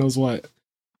becomes God knows what.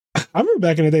 I remember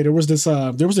back in the day, there was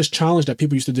this challenge that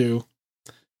people used to do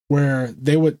where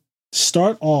they would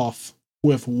start off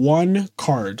with one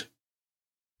card.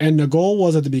 And the goal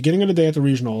was at the beginning of the day at the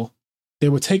regional, they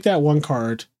would take that one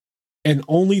card and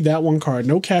only that one card,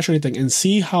 no cash or anything, and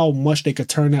see how much they could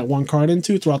turn that one card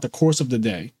into throughout the course of the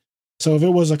day. So if it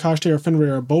was a Kashtira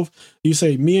Fenrir, both, you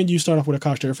say, me and you start off with a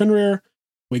Kashtira Fenrir,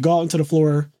 we go out into the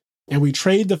floor, and we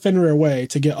trade the Fenrir away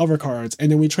to get other cards,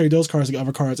 and then we trade those cards to get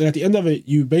other cards. And at the end of it,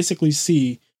 you basically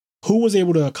see who was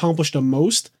able to accomplish the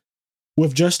most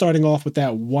with just starting off with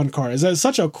that one card. Is that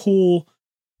such a cool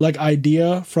like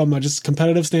idea from a just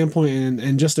competitive standpoint,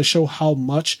 and just to show how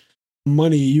much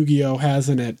money Yu-Gi-Oh has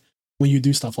in it when you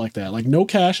do stuff like that. Like no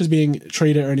cash is being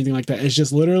traded or anything like that. It's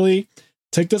just literally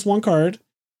take this one card,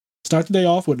 start the day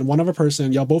off with one other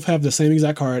person. Y'all both have the same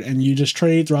exact card, and you just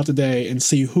trade throughout the day and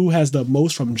see who has the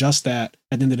most from just that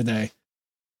at the end of the day.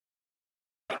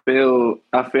 I feel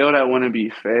that wouldn't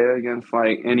be fair against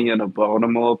like any of the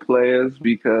Baltimore players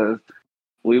because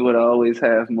we would always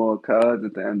have more cards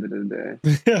at the end of the day.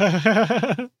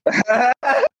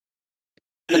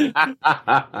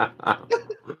 I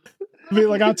mean,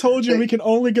 like I told you, we can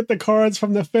only get the cards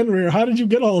from the Fenrir. How did you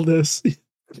get all this?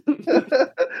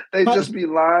 They just be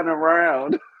lying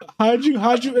around. How'd you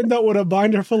end up with a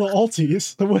binder full of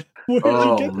alties?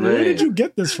 Where did you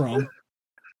get this from?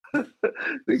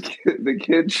 The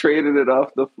kid traded it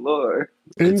off the floor.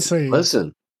 Insane.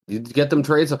 Listen, you get them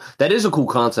trades. That is a cool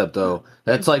concept, though.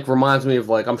 That's like reminds me of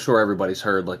like I'm sure everybody's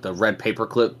heard like the red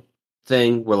paperclip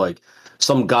thing, where like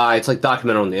some guy, it's like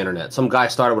documented on the internet. Some guy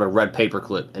started with a red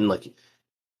paperclip, and like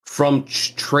from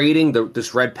trading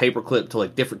this red paperclip to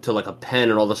like different to like a pen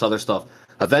and all this other stuff.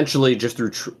 Eventually, just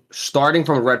through starting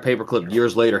from a red paperclip,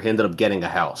 years later, he ended up getting a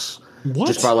house. What?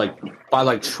 Just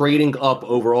by trading up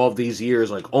over all of these years,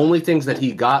 like only things that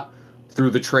he got through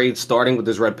the trade, starting with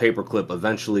this red paperclip.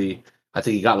 Eventually, I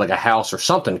think he got like a house or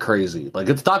something crazy. Like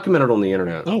it's documented on the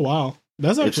internet. Oh wow,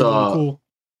 that's actually really cool.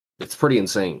 It's pretty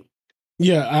insane.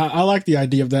 Yeah, I like the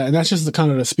idea of that, and that's just the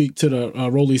kind of to speak to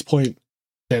the Rolly's point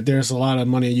that there's a lot of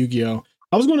money in Yu-Gi-Oh.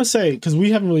 I was going to say because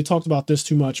we haven't really talked about this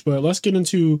too much, but let's get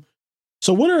into.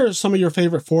 So, what are some of your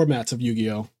favorite formats of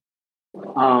Yu-Gi-Oh?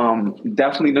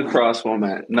 Definitely the cross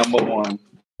format, number one.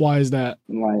 Why is that?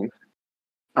 Like,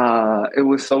 it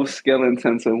was so skill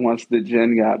intensive once the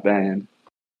Jin got banned.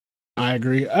 I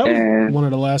agree. One of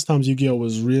the last times Yu-Gi-Oh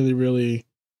was really, really.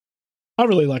 I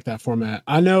really like that format.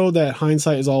 I know that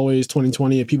hindsight is always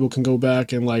 2020, and people can go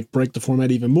back and like break the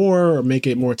format even more or make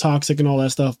it more toxic and all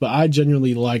that stuff. But I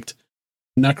genuinely liked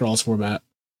Necrol's format.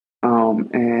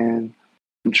 And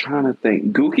I'm trying to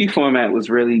think. Gookie format was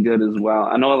really good as well.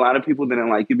 I know a lot of people didn't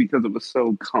like it because it was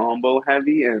so combo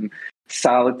heavy and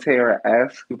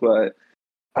solitaire-esque, but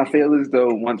I feel as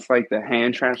though once like the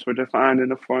hand traps were defined in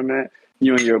the format,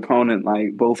 you and your opponent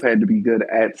like both had to be good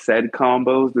at said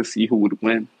combos to see who would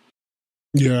win.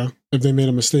 Yeah, if they made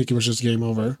a mistake, it was just game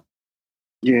over.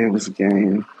 Yeah, it was a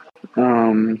game.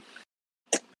 A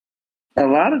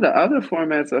lot of the other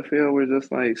formats I feel were just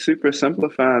like super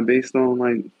simplified based on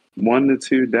like 1 to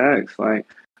 2 decks. Like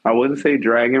I wouldn't say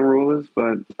Dragon Rulers,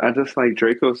 but I just like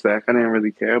Draco Stack. I didn't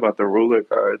really care about the ruler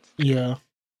cards. Yeah.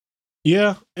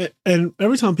 Yeah, and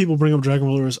every time people bring up Dragon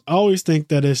Rulers, I always think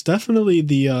that it's definitely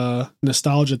the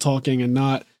nostalgia talking and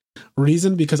not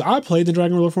reason, because I played the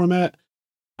Dragon Ruler format.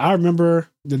 I remember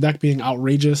the deck being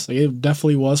outrageous. Like it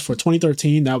definitely was for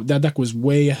 2013. That deck was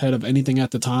way ahead of anything at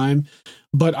the time.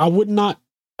 But I would not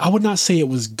say it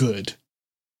was good.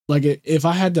 Like if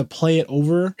I had to play it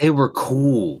over, they were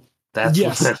cool. That's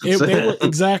yes, they were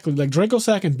exactly like Draco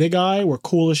Sack and Big Eye were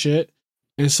cool as shit,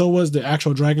 and so was the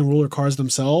actual Dragon Ruler cards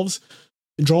themselves.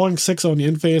 drawing 6 on the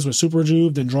end phase with Super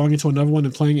Juve, then drawing into another one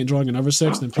and playing it and drawing another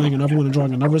 6, then playing another one and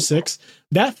drawing another 6.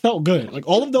 That felt good. Like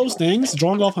all of those things,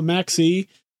 drawing off a Maxi,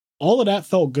 all of that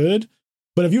felt good.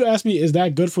 But if you ask me, is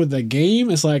that good for the game?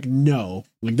 It's like, no.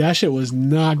 Like that shit was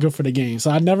not good for the game. So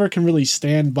I never can really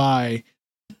stand by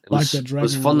the Dragon. It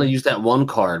was fun to use that one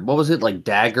card. What was it? Like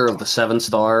Dagger of the 7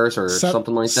 Stars or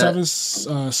something like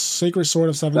that? Sacred Sword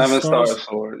of 7 Stars. 7-star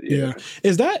sword. Yeah.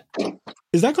 Is that going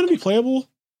to be playable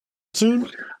soon?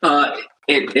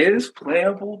 It is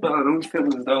playable, but I don't feel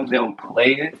as though they'll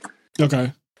play it.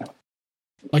 Okay.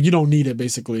 Like you don't need it,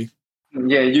 basically.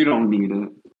 Yeah, you don't need it.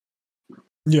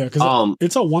 Yeah, because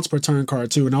it's a once per turn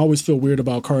card too, and I always feel weird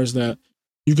about cards that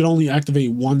you can only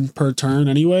activate one per turn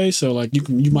anyway. So like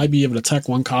you might be able to tech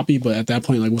one copy, but at that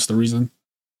point, like what's the reason?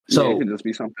 So it could just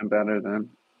be something better then.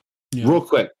 Yeah. Real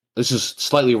quick, this is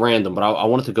slightly random, but I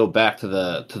wanted to go back to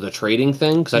the trading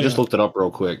thing because I just looked it up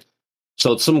real quick.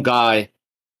 So it's some guy.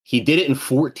 He did it in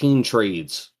 14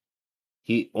 trades.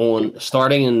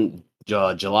 Starting in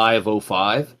July of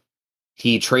 2005,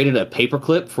 he traded a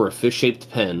paperclip for a fish-shaped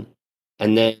pen,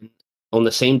 and then on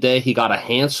the same day, he got a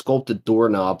hand-sculpted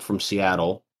doorknob from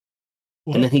Seattle.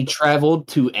 What? And then he traveled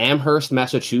to Amherst,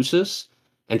 Massachusetts,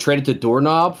 and traded the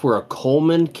doorknob for a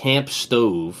Coleman Camp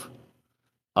stove.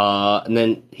 And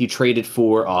then he traded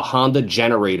for a Honda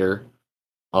generator.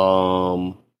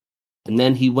 And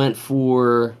then he went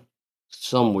for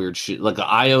some weird shit, like an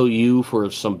IOU for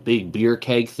some big beer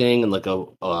keg thing, and like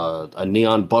a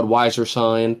neon Budweiser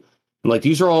sign. And like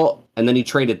these are all, and then he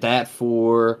traded that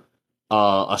for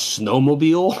a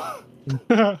snowmobile.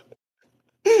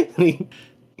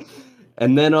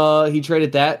 and then he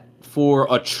traded that for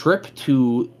a trip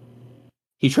to.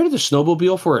 He traded the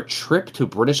snowmobile for a trip to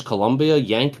British Columbia,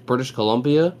 British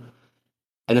Columbia,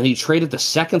 and then he traded the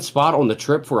second spot on the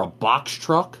trip for a box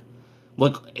truck.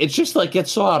 Like, it's just like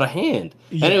gets so out of hand.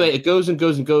 Yeah. Anyway, it goes and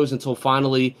goes and goes until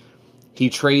finally he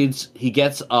gets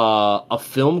a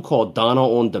film called Donna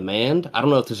on Demand. I don't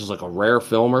know if this is like a rare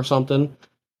film or something,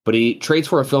 but he trades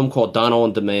for a film called Donna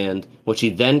on Demand, which he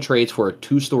then trades for a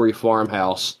 2-story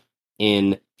farmhouse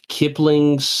in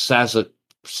Kipling, Saskatchewan.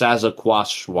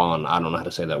 I don't know how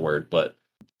to say that word, but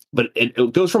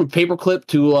it goes from paperclip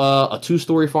to a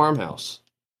 2-story farmhouse.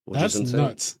 That's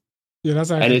nuts. Yeah,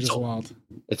 that's actually just wild.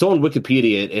 It's on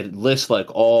Wikipedia. It lists like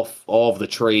all of the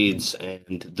trades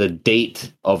and the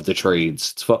date of the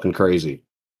trades. It's fucking crazy.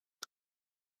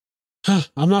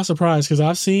 I'm not surprised because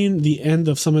I've seen the end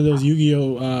of some of those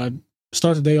Yu-Gi-Oh!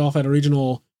 Start the day off at a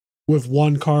regional with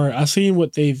one card. I've seen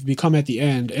what they've become at the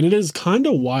end, and it is kind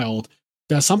of wild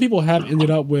that some people have ended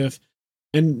up with,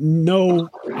 and no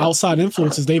outside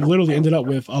influences, they've literally ended up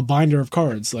with a binder of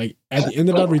cards. Like at the end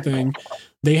of everything,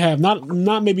 they have not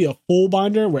maybe a full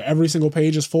binder where every single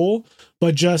page is full,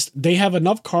 but just they have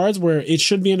enough cards where it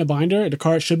should be in a binder, the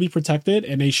card should be protected,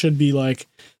 and they should be like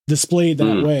displayed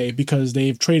that way because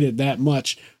they've traded that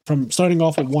much from starting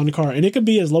off with one card. And it could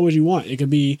be as low as you want. It could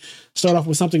be start off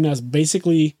with something that's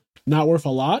basically not worth a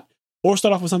lot, or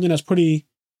start off with something that's pretty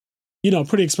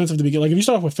expensive to begin. Like if you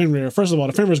start off with Fenrir, first of all,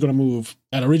 the Fenrir is going to move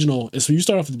at a regional. So you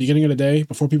start off at the beginning of the day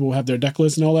before people have their deck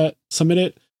list and all that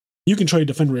submitted. You can trade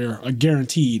the Fenrir,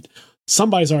 guaranteed.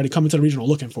 Somebody's already coming to the regional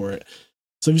looking for it.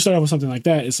 So if you start off with something like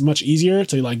that, it's much easier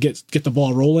to like get the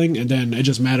ball rolling, and then it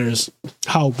just matters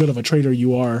how good of a trader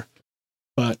you are.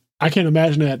 But I can't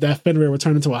imagine that Fenrir would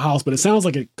turn into a house, but it sounds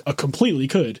like it completely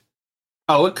could.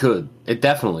 Oh, it could. It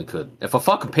definitely could. If a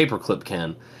fucking paperclip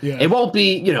can, it won't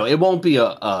be. It won't be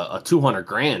a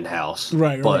 $200,000 house,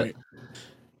 right? But right.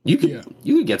 You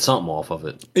could get something off of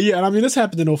it. Yeah, and I mean this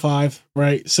happened in 2005,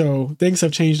 right? So things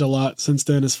have changed a lot since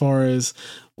then. As far as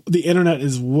the internet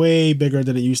is way bigger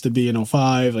than it used to be in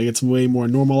 2005. Like it's way more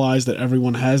normalized that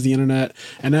everyone has the internet,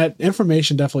 and that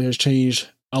information definitely has changed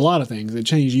a lot of things. It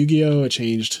changed Yu-Gi-Oh! It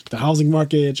changed the housing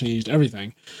market. It changed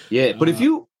everything. Yeah, but if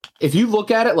you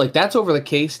look at it, like that's over the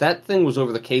case. That thing was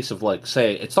over the case of like,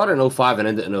 say, it started in 2005 and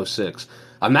ended in 2006.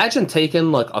 Imagine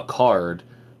taking like a card,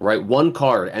 right? One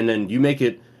card, and then you make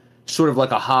it sort of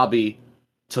like a hobby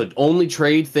to only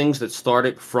trade things that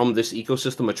started from this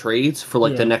ecosystem of trades for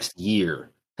like the next year,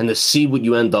 and to see what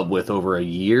you end up with over a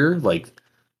year. Like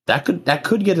that could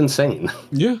get insane.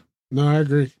 Yeah, no, I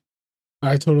agree.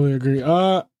 I totally agree.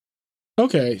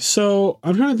 Okay, so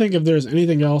I'm trying to think if there's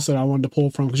anything else that I wanted to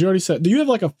pull from, because you already said, do you have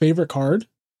like a favorite card,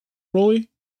 Rolly?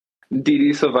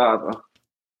 DD Survivor.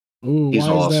 Ooh, He's why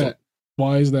awesome. is that?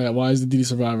 Why is that? Why is the DD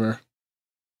Survivor?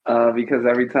 Because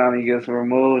every time he gets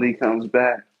removed, he comes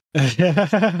back.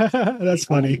 That's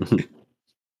funny.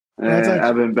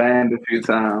 I've been banned a few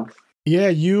times. Yeah,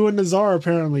 you and Nazar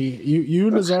apparently. You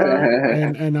and Nazar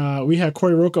and we had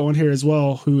Corey Roca on here as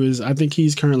well, who is I think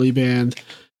he's currently banned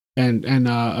and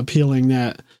appealing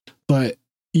that. But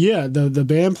yeah, the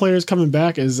banned players coming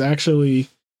back is actually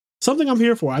something I'm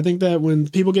here for. I think that when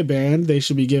people get banned, they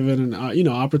should be given an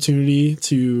opportunity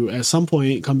to at some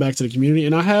point come back to the community.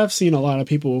 And I have seen a lot of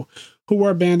people who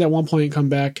were banned at one point come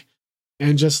back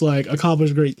and just like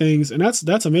accomplish great things, and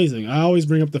that's amazing. I always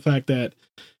bring up the fact that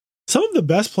some of the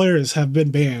best players have been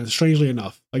banned, strangely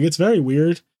enough. Like, it's very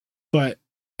weird, but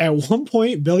at one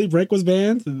point, Billy Break was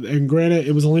banned, and granted,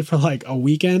 it was only for like a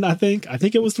weekend, I think. I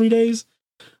think it was 3 days.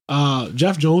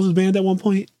 Jeff Jones was banned at one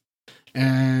point,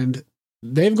 and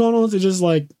they've gone on to just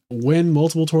like win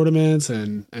multiple tournaments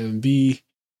and be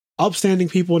upstanding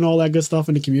people and all that good stuff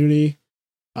in the community.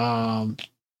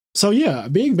 So yeah,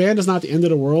 being banned is not the end of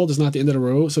the world. It's not the end of the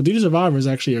road. So DD Survivor is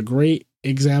actually a great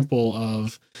example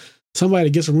of somebody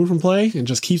that gets removed from play and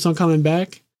just keeps on coming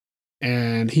back.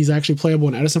 And he's actually playable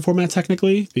in Edison format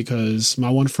technically, because my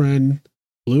one friend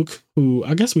Luke, who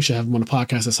I guess we should have him on the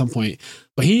podcast at some point,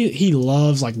 but he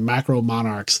loves like macro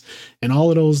monarchs and all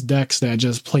of those decks that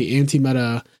just play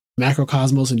anti-meta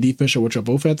Macrocosmos and Deep Fisher, which are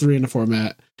both at 3 in the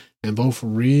format and both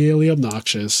really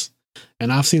obnoxious.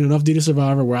 And I've seen enough DD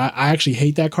Survivor where I actually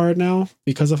hate that card now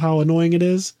because of how annoying it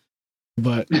is.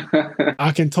 But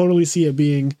I can totally see it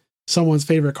being someone's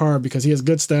favorite card because he has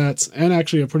good stats and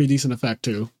actually a pretty decent effect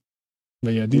too.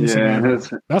 But yeah, DD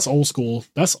Survivor, that's old school.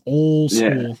 That's old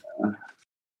school. Yeah.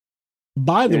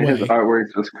 By the way, his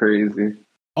artwork's just crazy.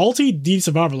 Ulti DD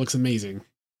Survivor looks amazing.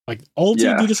 Like,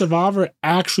 Ulti DD Survivor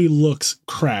actually looks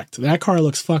cracked. That card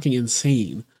looks fucking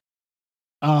insane.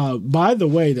 By the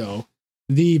way, though,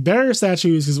 the barrier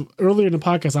statues, because earlier in the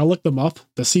podcast, I looked them up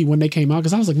to see when they came out,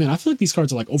 because I was like, man, I feel like these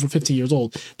cards are like over 15 years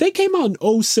old. They came out in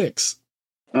 2006.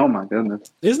 Oh my goodness.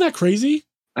 Isn't that crazy?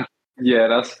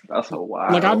 Yeah, that's a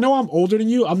wild. Like, I know I'm older than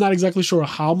you. I'm not exactly sure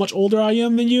how much older I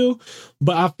am than you,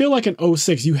 but I feel like in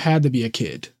 2006, you had to be a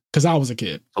kid, because I was a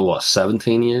kid. Oh, what,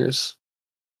 17 years?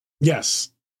 Yes.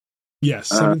 Yes,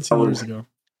 17 years ago.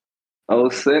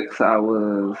 2006, I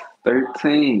was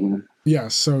 13.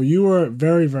 Yes, so you were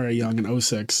very, very young in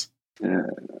 2006. Yeah.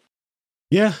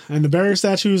 Yeah, and the barrier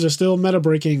statues are still meta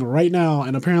breaking right now,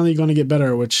 and apparently going to get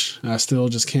better, which I still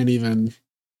just can't even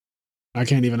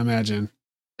imagine.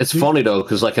 It's funny though,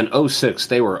 because like in 2006,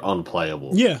 they were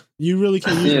unplayable. Yeah, you really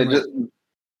can't use them.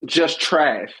 Just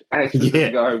trash.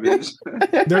 Actually, garbage.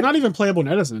 They're not even playable in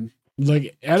Edison.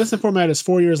 Like, Edison format is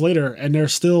 4 years later, and they're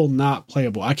still not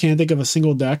playable. I can't think of a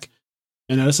single deck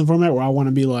in Edison format where I want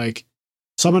to be like,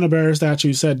 summon a barrier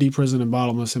statue, set Deep Prison, and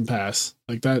bottomless and pass.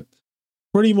 Like, that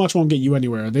pretty much won't get you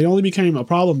anywhere. They only became a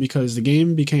problem because the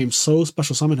game became so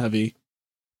special summon heavy.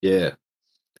 Yeah.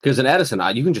 Because in Edison,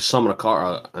 you can just summon a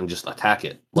card and just attack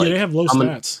it. Like, yeah, they have low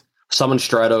stats. Summon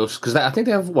Stratos, because I think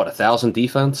they have, 1,000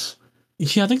 defense?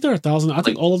 Yeah, I think they're 1,000. I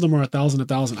think all of them are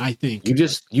 1,000, I think. You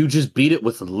just beat it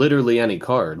with literally any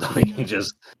card. Like, you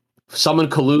just summon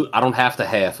Kalut, I don't have to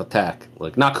half attack.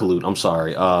 Like, not Kalut, I'm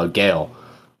sorry, Gale.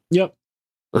 Yep.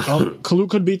 Kalut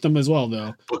could beat them as well,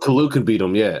 though. But Kalut could beat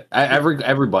them, yeah.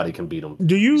 Everybody can beat them.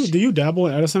 Do you dabble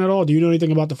in Edison at all? Do you know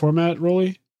anything about the format,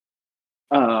 Rolly?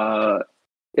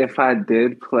 If I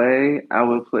did play, I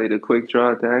would play the quick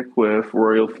draw deck with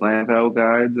Royal Flamvel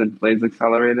Guards and Blaze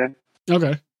Accelerator.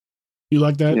 Okay. You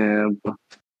like that? Yeah.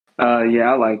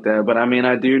 Yeah, I like that. But I mean,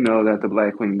 I do know that the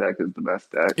Blackwing deck is the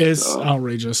best deck. It's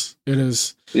outrageous. It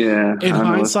is. Yeah. In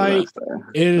hindsight,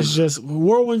 it is just,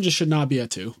 Whirlwind just should not be at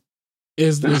 2.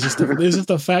 It's just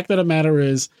the fact of the matter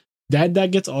is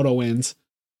that gets auto wins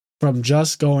from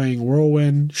just going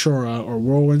Whirlwind Shura or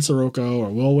Whirlwind Sirocco or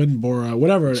Whirlwind Bora,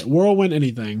 whatever, Whirlwind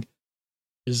anything.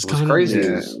 Is kind of crazy.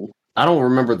 Yeah. I don't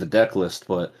remember the deck list,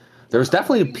 but there was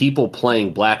definitely people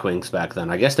playing Blackwings back then.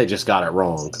 I guess they just got it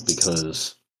wrong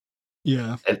because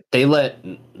they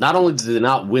not only did they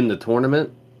not win the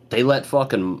tournament, they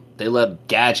let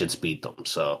Gadgets beat them.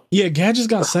 So yeah, Gadgets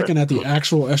got second at the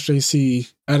actual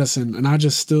SJC Edison, and I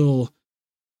just don't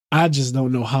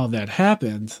know how that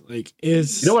happened. Like, you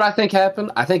know what I think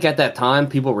happened? I think at that time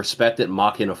people respected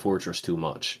Machina Fortress too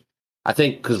much. I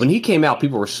think because when he came out,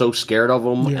 people were so scared of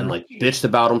him and like bitched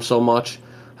about him so much.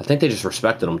 I think they just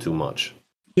respected him too much.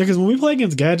 Yeah, because when we play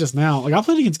against Gadgets now, like I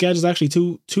played against Gadgets actually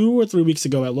two or 3 weeks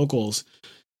ago at locals,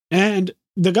 and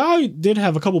the guy did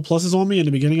have a couple pluses on me in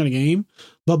the beginning of the game,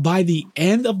 but by the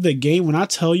end of the game, when I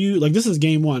tell you, like, this is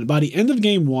game 1, by the end of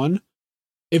game 1,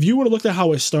 if you would have looked at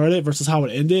how it started versus how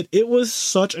it ended, it was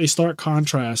such a stark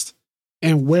contrast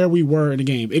and where we were in the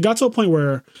game. It got to a point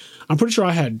where I'm pretty sure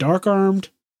I had Dark Armed,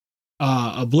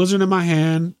 a Blizzard in my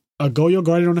hand, a Goyo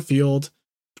Guardian on the field,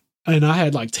 and I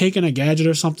had like taken a gadget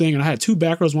or something, and I had two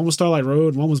back rows. One was Starlight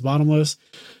Road, and one was Bottomless.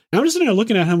 And I'm just sitting there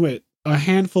looking at him with a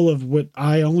handful of what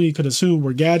I only could assume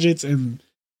were gadgets and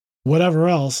whatever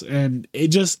else, and it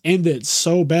just ended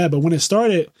so bad. But when it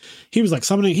started, he was like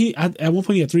summoning. At one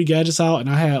point he had 3 gadgets out, and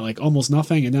I had like almost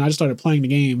nothing. And then I just started playing the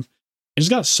game. It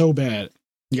just got so bad.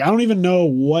 I don't even know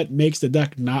what makes the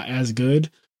deck not as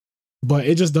good, but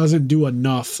it just doesn't do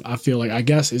enough. I feel like, I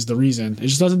guess, is the reason. It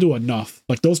just doesn't do enough.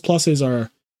 Like those pluses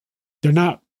they're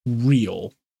not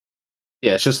real.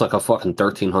 Yeah, it's just like a fucking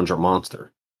 1300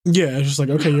 monster. Yeah, it's just like,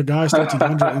 okay, your guy's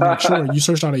 1300, and like, sure, you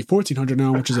searched out a 1400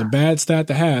 now, which is a bad stat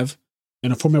to have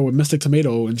in a format where Mystic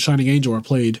Tomato and Shining Angel are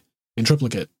played in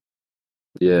triplicate.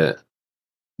 Yeah.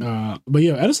 But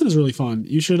yeah, Edison is really fun.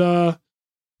 You should,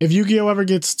 if Yu-Gi-Oh ever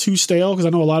gets too stale, because I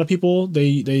know a lot of people,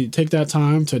 they take that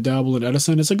time to dabble in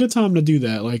Edison. It's a good time to do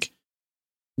that. Like,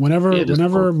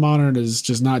 whenever Modern is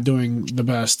just not doing the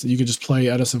best, you could just play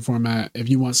Edison format. If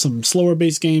you want some slower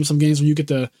based games, some games where you get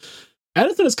to...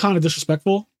 Edison is kind of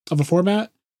disrespectful of a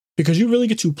format because you really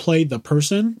get to play the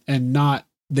person and not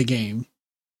the game.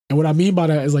 And what I mean by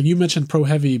that is, like, you mentioned Pro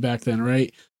Heavy back then,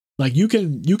 right? Like, you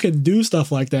can do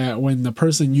stuff like that when the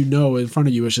person you know in front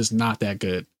of you is just not that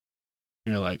good.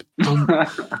 And you're like,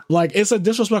 like, it's a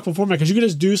disrespectful format because you can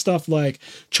just do stuff like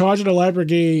charge the Light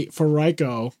Brigade for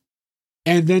Raikou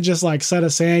and then just like set a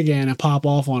Sangan and pop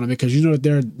off on them because you know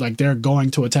that they're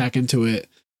going to attack into it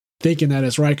thinking that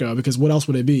it's Raikou, because what else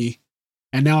would it be?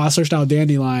 And now I searched out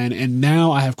Dandelion, and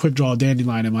now I have Quick Draw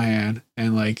Dandelion in my hand,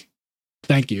 and like,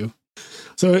 thank you.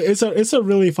 So it's a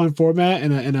really fun format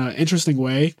in a interesting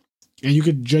way, and you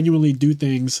could genuinely do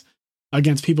things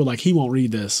against people like, he won't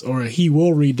read this, or he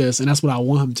will read this, and that's what I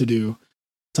want him to do,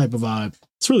 type of vibe.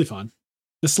 It's really fun.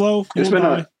 It's slow. It's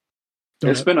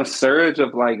been a surge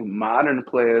of like modern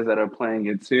players that are playing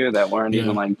it too, that weren't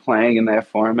even like playing in that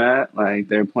format. Like,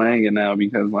 they're playing it now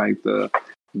because like the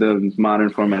modern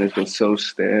format is just so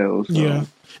stale. So. Yeah,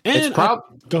 and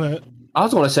go ahead. I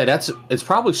was going to say it's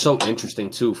probably so interesting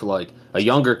too for like a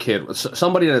younger kid,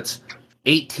 somebody that's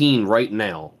 18 right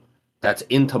now, that's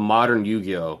into modern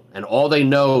Yu-Gi-Oh, and all they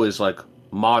know is like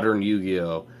modern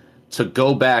Yu-Gi-Oh, to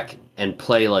go back and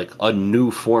play like a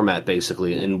new format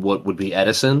basically in what would be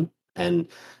Edison and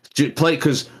play,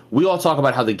 because we all talk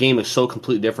about how the game is so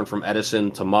completely different from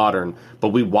Edison to modern, but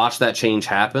we watch that change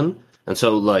happen, and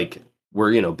so like,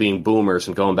 we're, you know, being boomers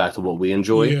and going back to what we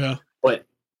enjoy. Yeah. But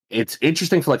it's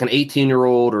interesting for like an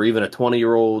 18-year-old or even a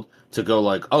 20-year-old to go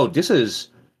like, oh, this is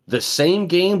the same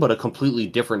game but a completely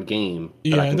different game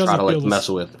that I can try to like mess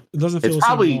with. It doesn't feel it's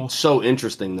probably so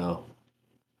interesting though.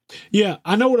 Yeah,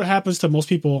 I know what happens to most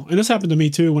people, and this happened to me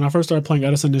too when I first started playing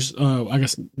Edison. I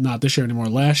guess not this year anymore.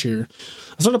 Last year,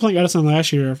 I started playing Edison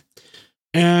last year,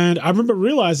 and I remember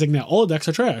realizing that all the decks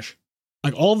are trash.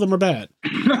 Like, all of them are bad.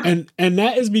 and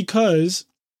that is because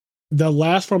the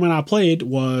last format I played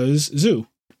was Zoo.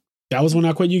 That was when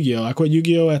I quit Yu-Gi-Oh! I quit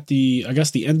Yu-Gi-Oh! At the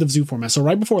end of Zoo format. So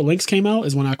right before Lynx came out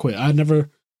is when I quit.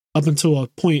 Up until a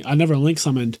point, I never Link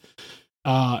summoned.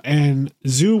 And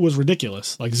Zoo was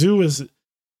ridiculous. Like, Zoo is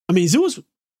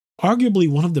arguably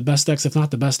one of the best decks, if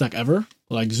not the best deck ever.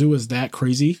 Like, Zoo is that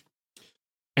crazy.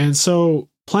 And so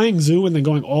playing Zoo and then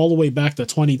going all the way back to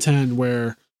 2010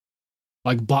 where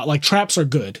like traps are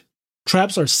good.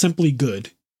 Traps are simply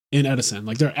good in Edison.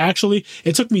 Like, they're actually,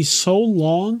 it took me so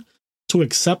long to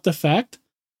accept the fact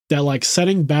that like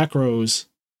setting back rows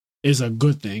is a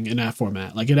good thing in that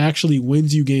format. Like, it actually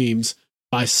wins you games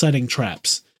by setting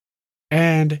traps.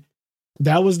 And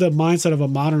that was the mindset of a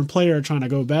modern player trying to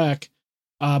go back.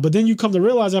 But then you come to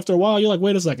realize after a while, you're like,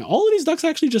 wait a second, all of these decks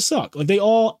actually just suck. Like, they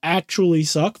all actually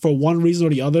suck for one reason or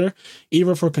the other,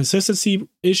 either for consistency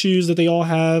issues that they all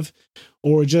have,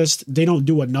 or just they don't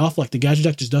do enough. Like, the gadget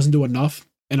deck just doesn't do enough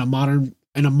in a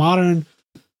modern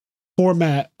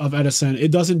format of Edison.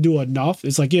 It doesn't do enough.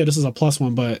 It's like, yeah, this is a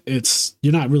 +1, but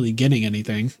you're not really getting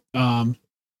anything. And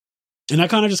that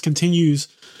kind of just continues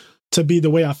to be the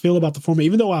way I feel about the format.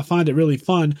 Even though I find it really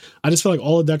fun, I just feel like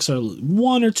all the decks are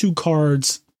 1 or 2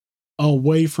 cards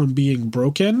away from being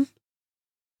broken.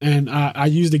 And I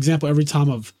use the example every time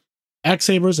of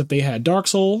X-Sabers if they had Dark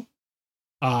Soul.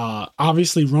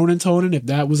 Obviously Ronin Tonin, if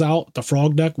that was out, the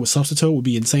Frog deck with Substitute would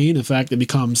be insane. In fact, it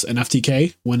becomes an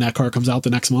FTK when that card comes out the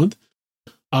next month.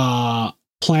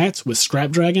 Plants with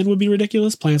Scrap Dragon would be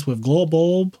ridiculous. Plants with Glow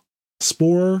Bulb,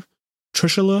 Spore,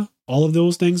 Trishula, all of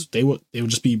those things, they would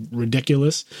just be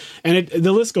ridiculous. And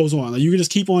the list goes on. Like, you can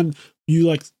just keep on, you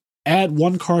like add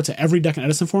 1 card to every deck in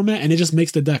Edison format, and it just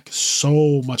makes the deck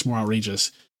so much more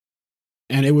outrageous.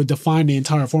 And it would define the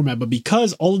entire format. But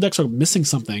because all the decks are missing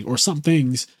something or some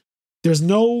things, there's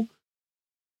no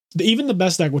even the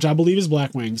best deck, which I believe is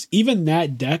Black Wings, even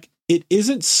that deck, it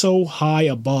isn't so high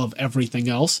above everything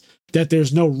else that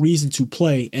there's no reason to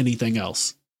play anything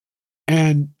else.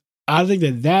 And I think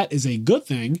that that is a good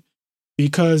thing,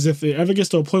 because if it ever gets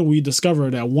to a point where you discover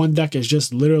that one deck is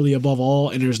just literally above all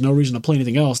and there's no reason to play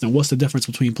anything else, then what's the difference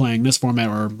between playing this format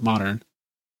or Modern?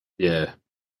 Yeah.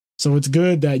 So it's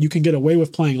good that you can get away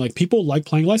with playing. Like, people like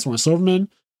playing Lightsworn. Silverman,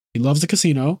 he loves the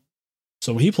casino.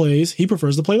 So when he plays, he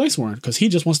prefers to play Lightsworn because he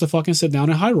just wants to fucking sit down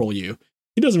and high roll you.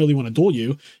 He doesn't really want to duel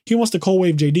you. He wants to cold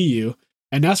wave JD you.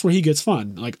 And that's where he gets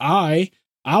fun. Like, I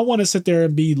want to sit there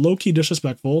and be low-key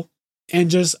disrespectful and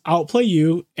just outplay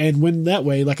you and win that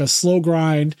way, like a slow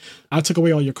grind. I took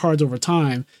away all your cards over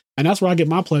time. And that's where I get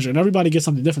my pleasure. And everybody gets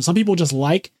something different. Some people just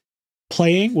like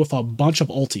playing with a bunch of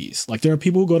ultis. Like, there are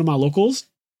people who go to my locals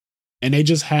and they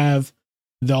just have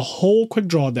the whole quick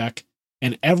draw deck,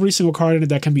 and every single card in the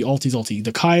deck can be ulti.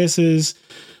 The Caius's,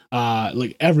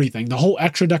 like everything. The whole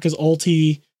extra deck is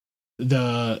ulti.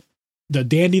 The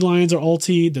Dandelions are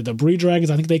ulti. The Debris Dragons,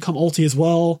 I think they come ulti as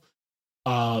well.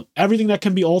 Everything that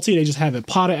can be ulti, they just have it.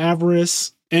 Pot of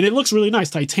Avarice. And it looks really nice.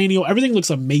 Titanium, everything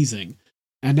looks amazing.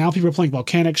 And now people are playing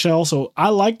Volcanic Shell. So I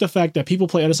like the fact that people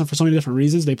play Edison for so many different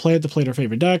reasons. They play it to play their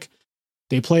favorite deck.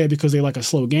 They play it because they like a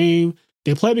slow game.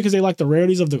 They play it because they like the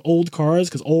rarities of the old cards,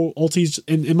 because old ultis,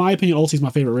 in my opinion, ulti is my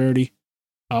favorite rarity.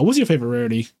 What's your favorite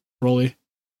rarity, Rolly?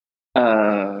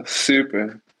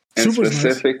 Super.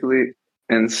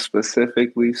 And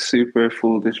specifically Super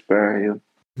Foolish Burial.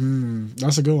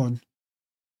 That's a good one.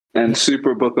 And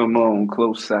Super Book of Moon,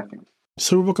 close second.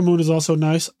 Super Book of Moon is also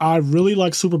nice. I really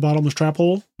like Super Bottomless Trap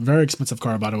Hole. Very expensive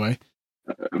card, by the way.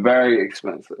 Very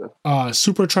expensive.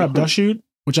 Super Trap Dust Shoot,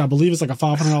 which I believe is like a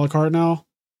 $500 card now.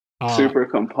 Super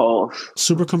Compulse.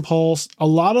 Super Compulse. A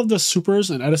lot of the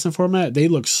supers in Edison format, they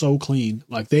look so clean.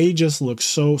 Like, they just look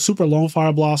so... Super Lone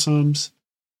Fire Blossoms.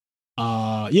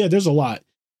 Yeah, there's a lot.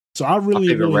 So I really...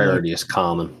 My favorite really rarity is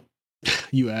common.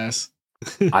 You ass.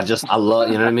 I love,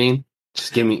 you know what I mean?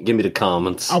 Just give me the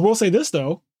comments. I will say this,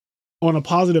 though. On a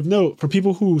positive note, for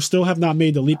people who still have not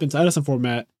made the leap into Edison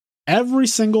format, every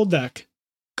single deck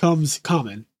comes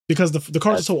common, because the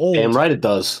cards are so old. Damn right it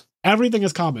does. Everything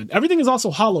is common. Everything is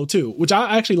also hollow too, which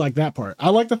I actually like that part.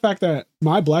 I like the fact that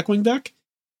my Blackwing deck,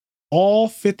 all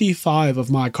 55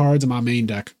 of my cards in my main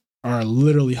deck are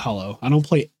literally hollow. I don't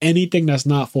play anything that's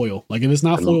not foil. Like, if it's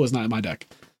not foil, it's not in my deck.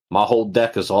 My whole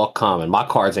deck is all common. My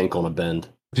cards ain't gonna bend.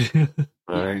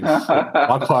 All right.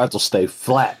 My cards will stay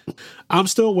flat. I'm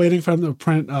still waiting for them to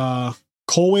print.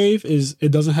 Cold Wave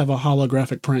it doesn't have a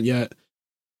holographic print yet.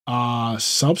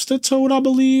 Substitute, I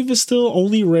believe, is still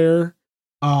only rare.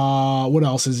 What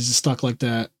else is stuck like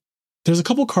that? There's a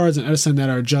couple cards in Edison that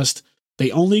are just,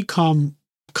 they only come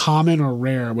common or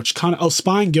rare, which kind of...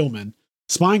 Spine Gilman.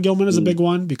 Spine Gilman is a big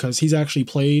one because he's actually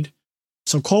played.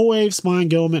 So Cold Wave, Spine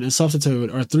Gilman, and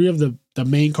Substitute are three of the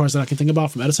main cards that I can think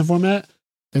about from Edison format.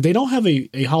 That they don't have a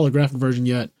holographic version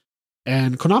yet.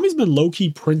 And Konami's been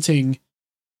low-key printing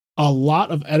a lot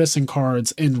of Edison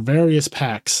cards in various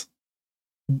packs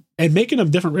and making them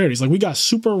different rarities. Like, we got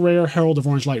super rare Herald of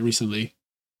Orange Light recently,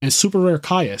 and super rare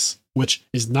Caius, which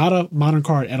is not a modern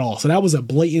card at all. So that was a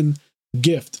blatant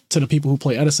gift to the people who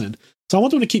play Edison. So I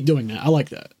want them to keep doing that. I like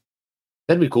that.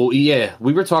 That'd be cool. Yeah,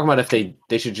 we were talking about if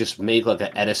they should just make like an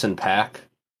Edison pack,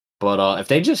 but if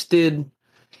they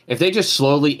just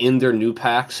slowly in their new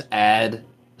packs add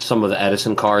some of the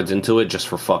Edison cards into it just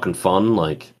for fucking fun,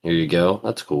 like, here you go.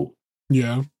 That's cool.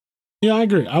 Yeah, I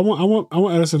agree. I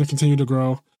want Edison to continue to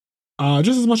grow,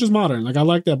 just as much as Modern. Like, I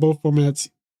like that both formats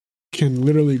can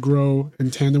literally grow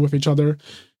in tandem with each other,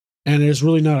 and there's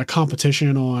really not a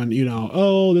competition on,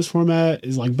 this format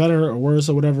is like better or worse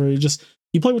or whatever.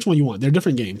 You play which one you want. They're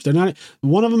different games. They're not...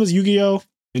 One of them is Yu-Gi-Oh!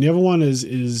 And the other one is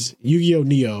Yu-Gi-Oh!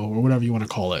 Neo, or whatever you want to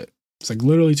call it. It's like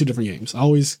literally two different games. I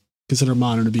always consider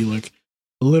Modern to be like,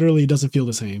 literally doesn't feel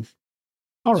the same.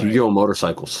 All right. Yu-Gi-Oh!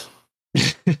 Motorcycles.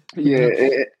 Yeah,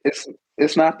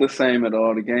 it's not the same at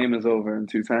all. The game is over in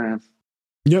 2 times.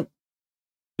 Yep.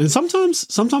 And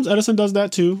sometimes Edison does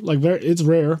that too. Like, it's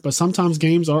rare, but sometimes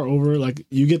games are over. Like,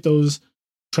 you get those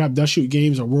Trap Dust Shoot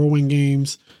games or Whirlwind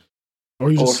games. Or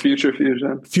Future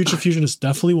Fusion. Future Fusion is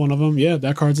definitely one of them. Yeah,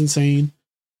 that card's insane.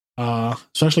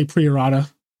 Especially pre-errata.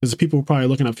 Because people are probably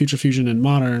looking at Future Fusion in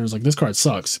Modern and it's like, this card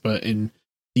sucks. But in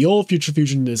the old Future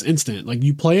Fusion is instant. Like,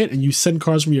 you play it and you send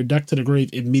cards from your deck to the grave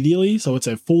immediately. So it's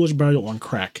a Foolish Burial on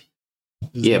crack.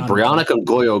 Yeah, Brionac and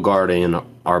Goyo Guardian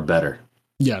are better.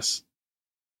 Yes.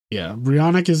 Yeah,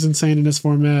 Brionac is insane in this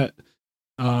format.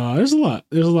 There's a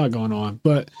lot going on.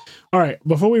 But all right,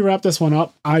 before we wrap this one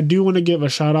up, I do want to give a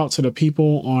shout out to the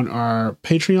people on our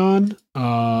Patreon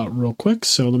real quick.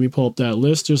 So let me pull up that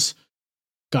list.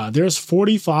 There's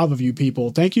 45 of you people.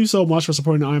 Thank you so much for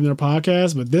supporting the I'm There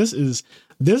podcast. But this is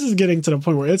getting to the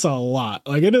point where it's a lot.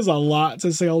 Like, it is a lot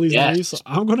to say all these names. So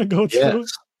I'm gonna go through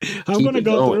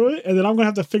through it, and then I'm gonna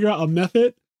have to figure out a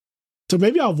method. So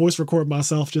maybe I'll voice record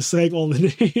myself just saying all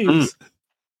the names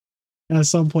at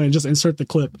some point and just insert the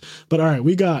clip. But all right,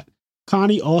 we got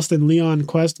Connie, Austin, Leon,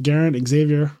 Quest, Garen,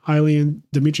 Xavier, Hylian,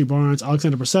 Dimitri Barnes,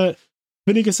 Alexander Brissett,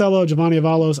 Vinny Casello, Giovanni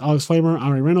Avalos, Alex Flamer,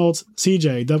 Henri Reynolds,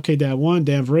 CJ, WK-Dad1,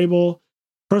 Dan Vrabel,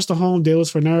 First Home, Delos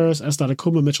Fernandez, Estad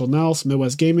Akuma, Mitchell Nels,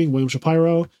 Midwest Gaming, William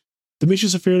Shapiro, Dimitri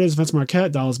Safirides, Vince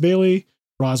Marquette, Dallas Bailey,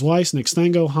 Roz Weiss, Nick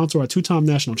Stango, Hunter, our two-time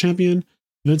national champion,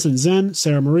 Vincent Zen,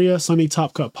 Sarah Maria, Sunny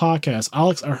Top Cut Podcast,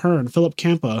 Alex Ahern, Philip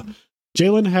Campa,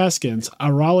 Jalen Haskins,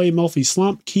 Arale Melfi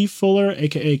Slump, Keith Fuller,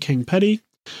 aka King Petty,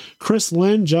 Chris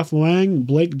Lynn, Jeff Lang,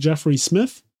 Blake Jeffrey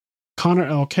Smith, Connor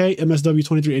LK,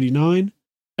 MSW2389,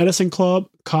 Edison Club,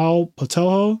 Kyle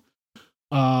Patelho,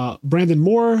 Brandon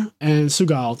Moore, and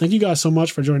Sugal. Thank you guys so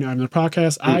much for joining the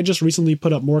podcast. I just recently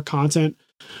put up more content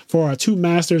for our 2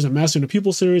 Masters and Mastering the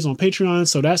Pupil series on Patreon.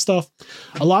 So that stuff,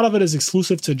 a lot of it is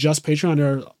exclusive to just Patreon.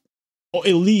 There are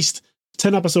at least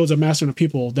 10 episodes of Mastering the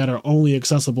Pupil that are only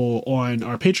accessible on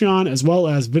our Patreon, as well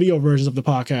as video versions of the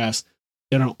podcast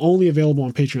that are only available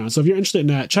on Patreon. So if you're interested in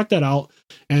that, check that out.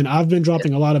 And I've been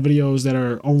dropping a lot of videos that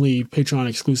are only Patreon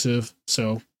exclusive.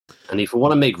 So, and if you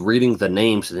want to make reading the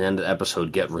names at the end of the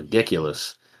episode get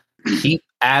ridiculous, keep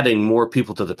adding more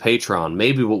people to the Patreon.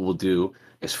 Maybe what we'll do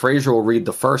is Fraser will read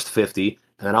the first 50,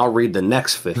 and then I'll read the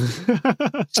next 50.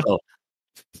 So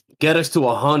get us to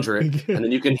 100, and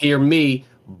then you can hear me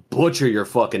butcher your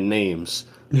fucking names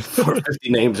for 50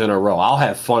 names in a row. I'll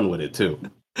have fun with it too.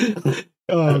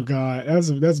 Oh god,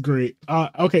 that's great.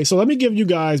 Okay, so let me give you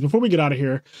guys, before we get out of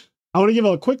here, I want to give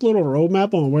a quick little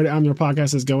roadmap on where the I'm Your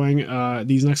Podcast is going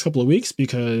these next couple of weeks,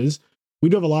 because we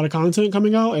do have a lot of content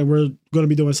coming out, and we're going to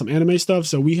be doing some anime stuff.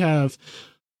 So we have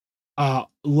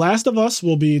Last of Us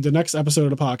will be the next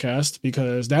episode of the podcast,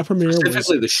 because that premiere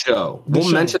specifically the show. We'll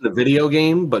mention the video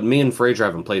game, but me and Fraser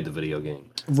haven't played the video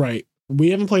game. Right.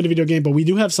 We haven't played the video game, but we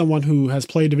do have someone who has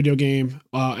played the video game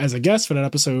as a guest for that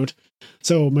episode.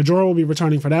 So Majora will be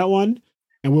returning for that one,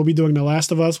 and we'll be doing The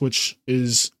Last of Us, which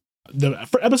is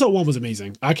episode 1 was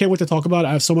amazing. I can't wait to talk about it.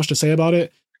 I have so much to say about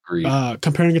it.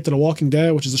 Comparing it to The Walking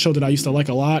Dead, which is a show that I used to like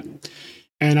a lot.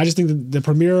 And I just think that the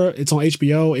premiere, it's on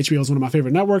HBO. HBO is one of my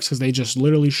favorite networks because they just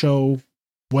literally show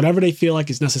whatever they feel like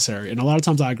is necessary. And a lot of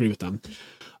times I agree with them.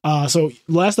 So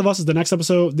Last of Us is the next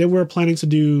episode. Then we're planning to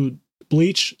do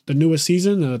Bleach, the newest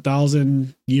season, the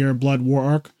 1,000-year Blood War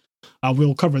arc.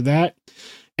 We'll cover that.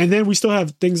 And then we still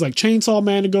have things like Chainsaw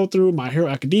Man to go through, My Hero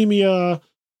Academia,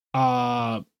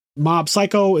 Mob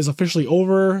Psycho is officially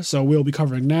over, so we'll be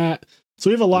covering that. So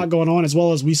we have a lot going on, as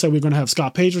well as we said we're going to have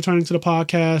Scott Page returning to the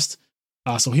podcast.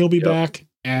 So he'll be back.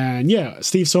 And yeah,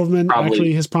 Steve Silverman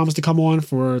actually has promised to come on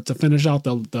to finish out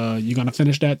the you're going to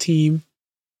finish that team.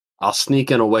 I'll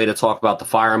sneak in a way to talk about the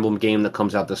Fire Emblem game that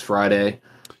comes out this Friday.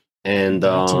 And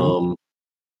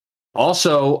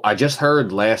also, I just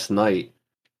heard last night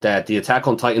that the Attack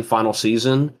on Titan final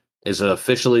season is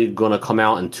officially going to come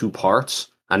out in 2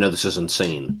 parts. I know this is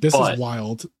insane. This is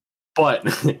wild. But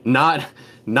not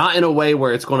in a way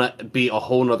where it's going to be a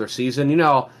whole nother season. You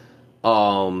know,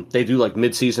 they do like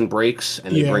mid-season breaks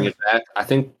and they bring it back. I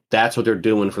think that's what they're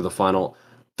doing for the final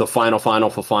season of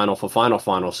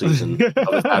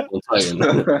Attack on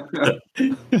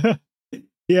Titan.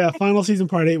 Yeah, final season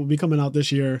part 8 will be coming out this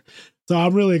year. So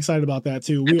I'm really excited about that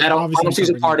too. Final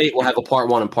season part 8 will have a part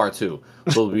 1 and part 2.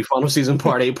 So it'll be final season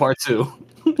part 8, part 2.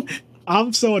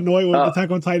 I'm so annoyed with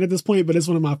Attack on Titan at this point, but it's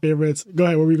one of my favorites. Go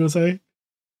ahead, what were you going to say?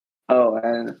 Oh,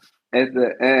 and at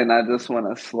the end, I just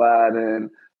want to slide in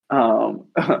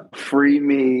free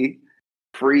me,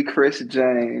 free Chris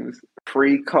James,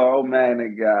 free Carl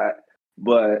Manigat,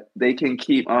 but they can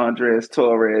keep Andres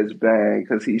Torres banned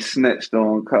because he snitched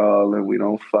on Carl and we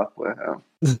don't fuck with him.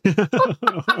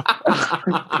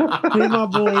 Free my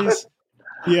boys.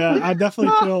 Yeah, I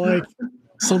definitely feel like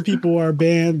some people are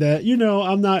banned that, you know,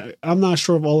 I'm not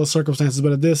sure of all the circumstances,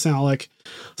 but it did sound like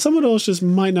some of those just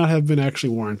might not have been actually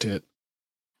warranted.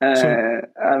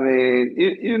 I mean,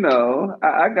 you know,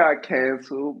 I got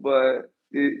canceled, but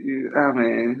I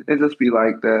mean, it just be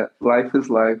like that. Life is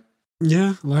life.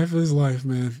 Yeah, life is life,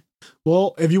 man.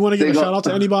 Well, if you want to give a shout out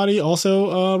to anybody,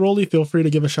 also, Rolly, feel free to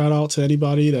give a shout out to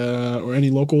anybody or any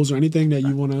locals or anything that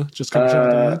you want to just come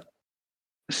shout out.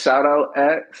 Shout out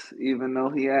X, even though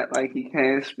he act like he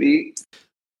can't speak.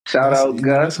 Shout out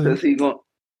Gus because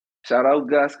Shout out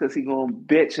Gus because he gonna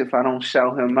bitch if I don't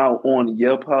shout him out on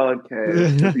your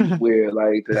podcast because he's weird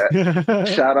like that.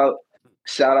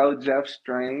 Shout out Jeff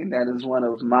Strain. That is one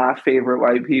of my favorite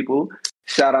white people.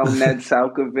 Shout out Ned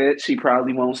Salkovich. He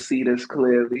probably won't see this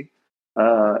clearly.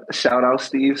 Shout out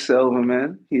Steve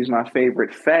Silverman. He's my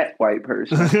favorite fat white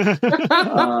person.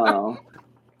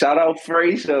 Shout out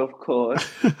Frazier, of course.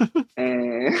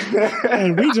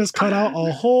 And we just cut out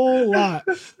a whole lot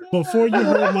before you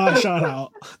heard my shout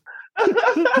out.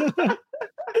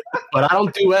 But I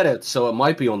don't do edits, so it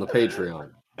might be on the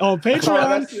Patreon. On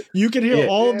Patreon, you can hear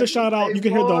all of the shout out. You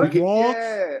can hear the raw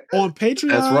on Patreon.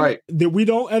 That's right. We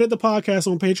don't edit the podcast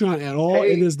on Patreon at all.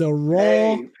 It is the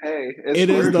raw. It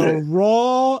is the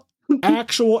raw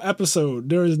actual episode.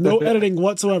 There is no editing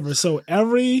whatsoever. So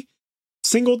every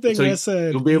single thing I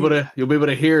said, you'll be able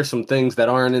to hear some things that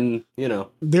aren't in.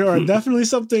 There are definitely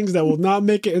some things that will not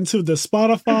make it into the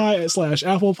Spotify /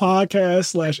 Apple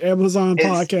Podcast / Amazon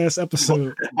podcast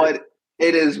episode. But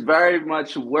it is very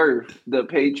much worth the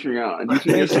Patreon. You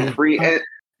can get some free.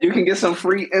 You can get some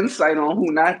free insight on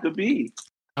who not to be.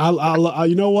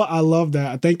 You know what? I love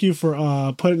that. Thank you for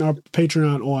putting our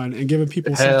Patreon on and giving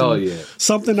people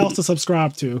something else to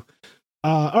subscribe to.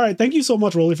 All right, thank you so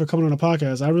much, Rolly, for coming on the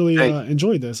podcast. I really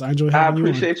enjoyed this. I enjoy having you on.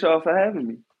 I appreciate y'all for having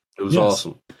me. It was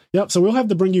awesome. Yep. So we'll have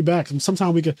to bring you back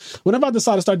sometime. Whenever I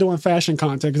decide to start doing fashion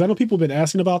content, because I know people have been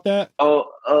asking about that.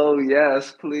 Oh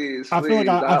yes, please. I feel like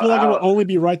it would only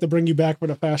be right to bring you back for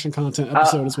the fashion content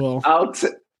episode as well.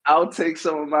 I'll take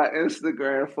some of my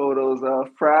Instagram photos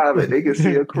off private. They can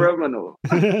see a criminal.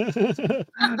 All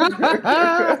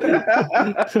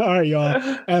right,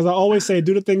 y'all. As I always say,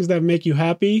 do the things that make you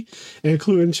happy,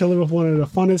 including chilling with one of the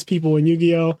funnest people in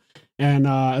Yu-Gi-Oh! And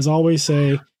as I always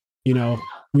say,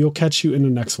 we'll catch you in the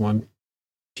next one.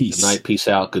 Peace. Good night, peace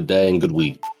out, good day, and good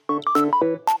week.